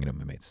 "No, you're not hanging out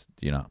with my mates.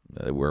 You're not.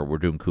 We're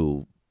doing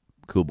cool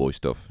boy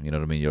stuff. You know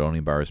what I mean? You don't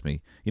embarrass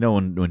me. You know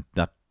when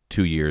that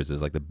 2 years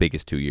is like the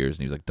biggest 2 years."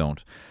 And he was like,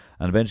 "Don't."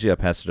 And eventually I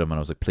pestered him and I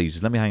was like, "Please,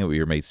 just let me hang out with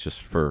your mates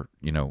just for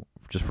the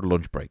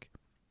lunch break."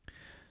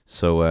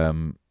 So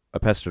I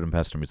pestered him.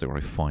 He's like, "All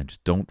right, fine.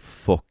 Just don't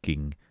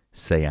fucking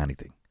say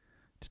anything.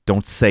 Just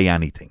don't say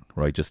anything,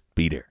 right? Just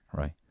be there,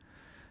 right?"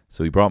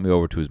 So he brought me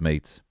over to his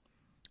mates,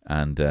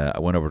 and I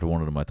went over to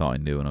one of them I thought I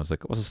knew, and I was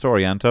like, "What's the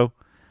story, Anto?"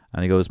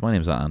 And he goes, "My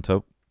name's not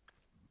Anto."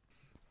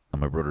 And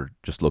my brother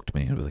just looked at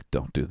me and was like,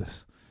 "Don't do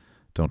this.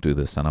 Don't do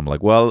this." And I'm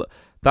like, "Well,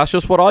 that's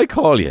just what I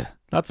call you.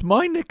 That's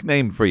my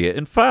nickname for you.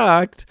 In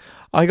fact,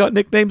 I got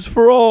nicknames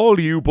for all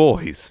you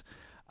boys."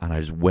 And I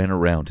just went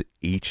around to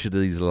each of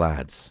these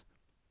lads,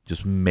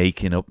 just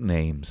making up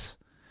names,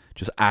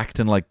 just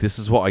acting like this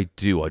is what I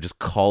do. I just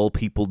call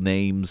people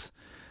names.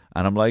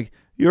 And I'm like,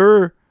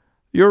 You're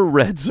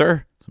Red,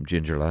 sir." Some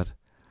ginger lad.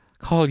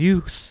 "Call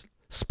you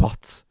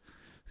Spots."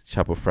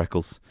 Chap with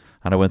freckles.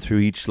 And I went through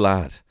each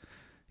lad,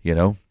 you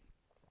know.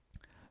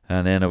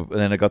 And then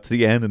I got to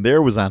the end, and there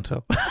was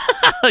Anto.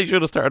 I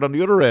should have started on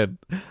the other end.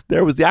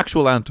 There was the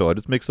actual Anto. I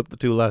just mixed up the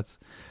two lads.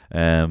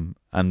 And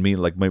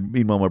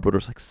meanwhile, my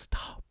brother's like,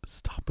 stop,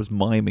 was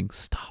miming,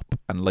 stop.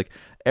 And like,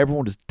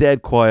 everyone is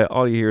dead quiet.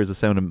 All you hear is the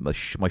sound of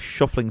my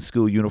shuffling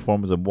school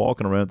uniform as I'm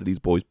walking around to these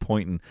boys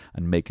pointing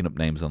and making up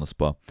names on the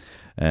spot.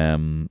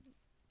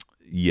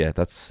 Yeah,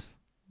 that's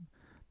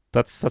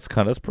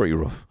pretty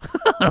rough.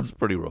 That's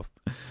pretty rough.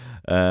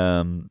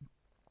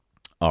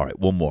 All right,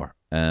 one more.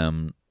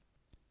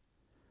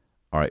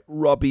 All right,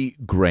 Robbie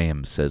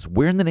Graham says,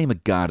 "Where in the name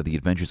of God are the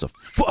adventures of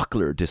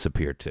Fuckler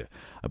disappeared to?"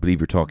 I believe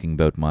you're talking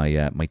about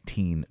my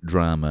teen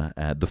drama,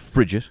 The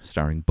Frigid,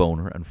 starring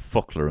Boner and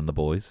Fuckler and the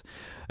boys.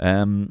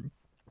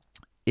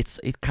 it's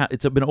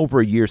been over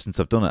a year since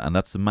I've done it, and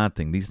that's the mad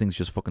thing. These things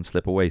just fucking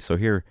slip away. So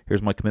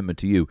here's my commitment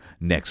to you.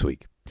 Next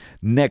week,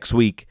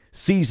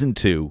 season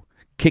 2,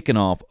 kicking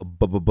off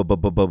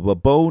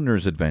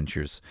Boner's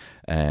Adventures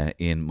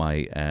in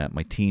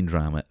my teen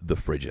drama, The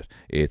Frigid.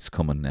 It's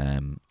coming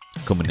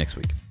next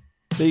week.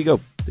 There you go.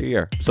 There you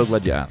are. So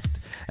glad you asked.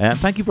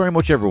 Thank you very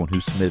much, everyone who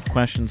submitted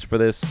questions for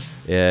this.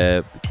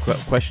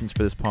 Questions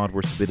for this pod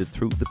were submitted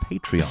through the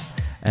Patreon.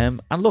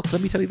 And look,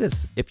 let me tell you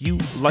this. If you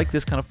like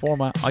this kind of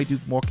format, I do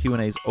more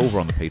Q&As over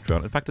on the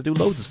Patreon. In fact, I do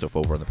loads of stuff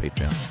over on the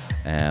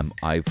Patreon.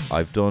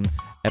 I've done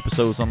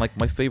episodes on like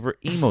my favorite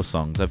emo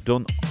songs. I've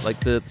done like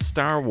the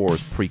Star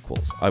Wars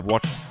prequels. I've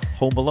watched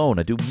Home Alone.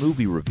 I do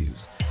movie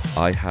reviews.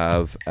 I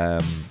have...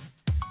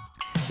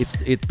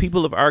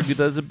 people have argued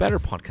that it's a better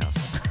podcast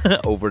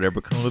over there,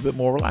 become a bit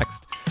more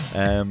relaxed.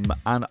 And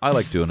I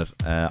like doing it.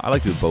 I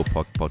like doing both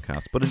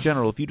podcasts. But in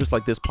general, if you just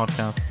like this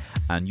podcast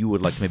and you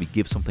would like to maybe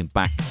give something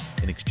back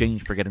in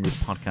exchange for getting this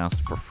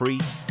podcast for free,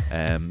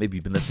 maybe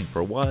you've been listening for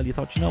a while, you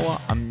thought, you know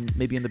what, I'm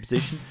maybe in the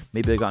position,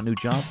 maybe I got a new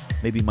job,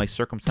 maybe my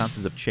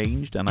circumstances have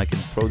changed and I can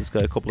throw this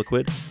guy a couple of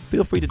quid,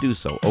 feel free to do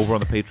so over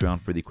on the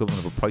Patreon for the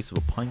equivalent of a price of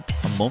a pint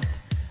a month.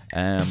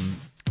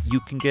 You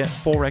can get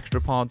 4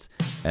 extra pods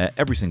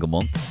every single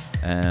month.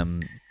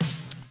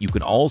 You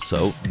can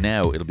also,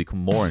 now it'll become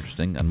more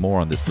interesting, and more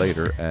on this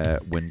later,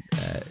 when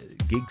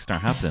gigs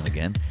start happening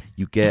again,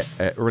 you get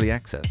early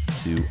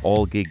access to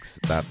all gigs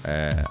that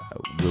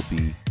will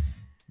be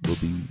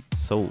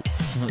sold,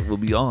 will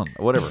be on,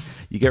 or whatever.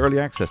 You get early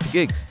access to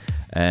gigs.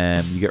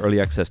 You get early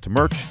access to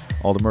merch,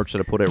 all the merch that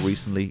I put out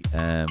recently,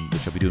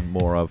 which I'll be doing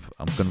more of.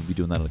 I'm going to be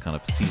doing that on a kind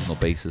of seasonal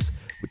basis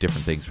with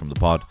different things from the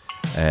pod.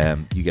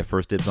 You get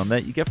first dibs on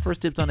that. You get first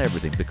dibs on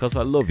everything because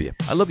I love you.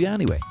 I love you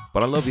anyway,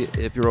 but I love you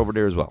if you're over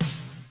there as well.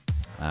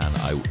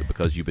 And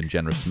because you've been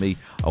generous to me,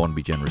 I want to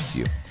be generous to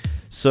you.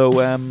 So,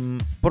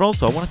 but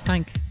also I want to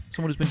thank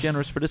someone who's been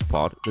generous for this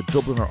pod, the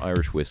Dubliner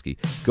Irish Whiskey.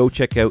 Go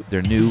check out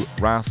their new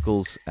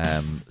Rascals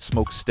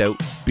Smoked Stout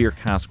beer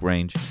cask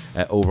range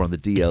over on the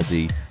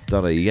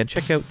DLD.ie, and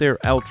check out their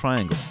L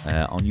Triangle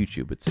on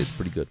YouTube. It's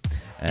pretty good.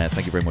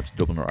 Thank you very much,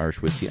 Dubliner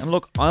Irish Whiskey. And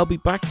look, I'll be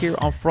back here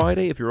on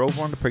Friday if you're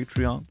over on the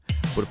Patreon.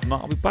 But if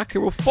not, I'll be back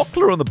here with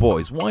Fuckler and the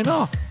boys. Why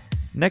not?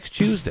 Next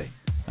Tuesday.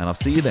 And I'll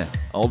see you then.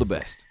 All the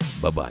best.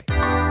 Bye-bye.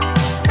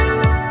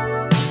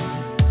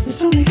 It's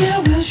Tony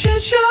Garwell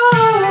Shit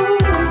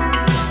Show.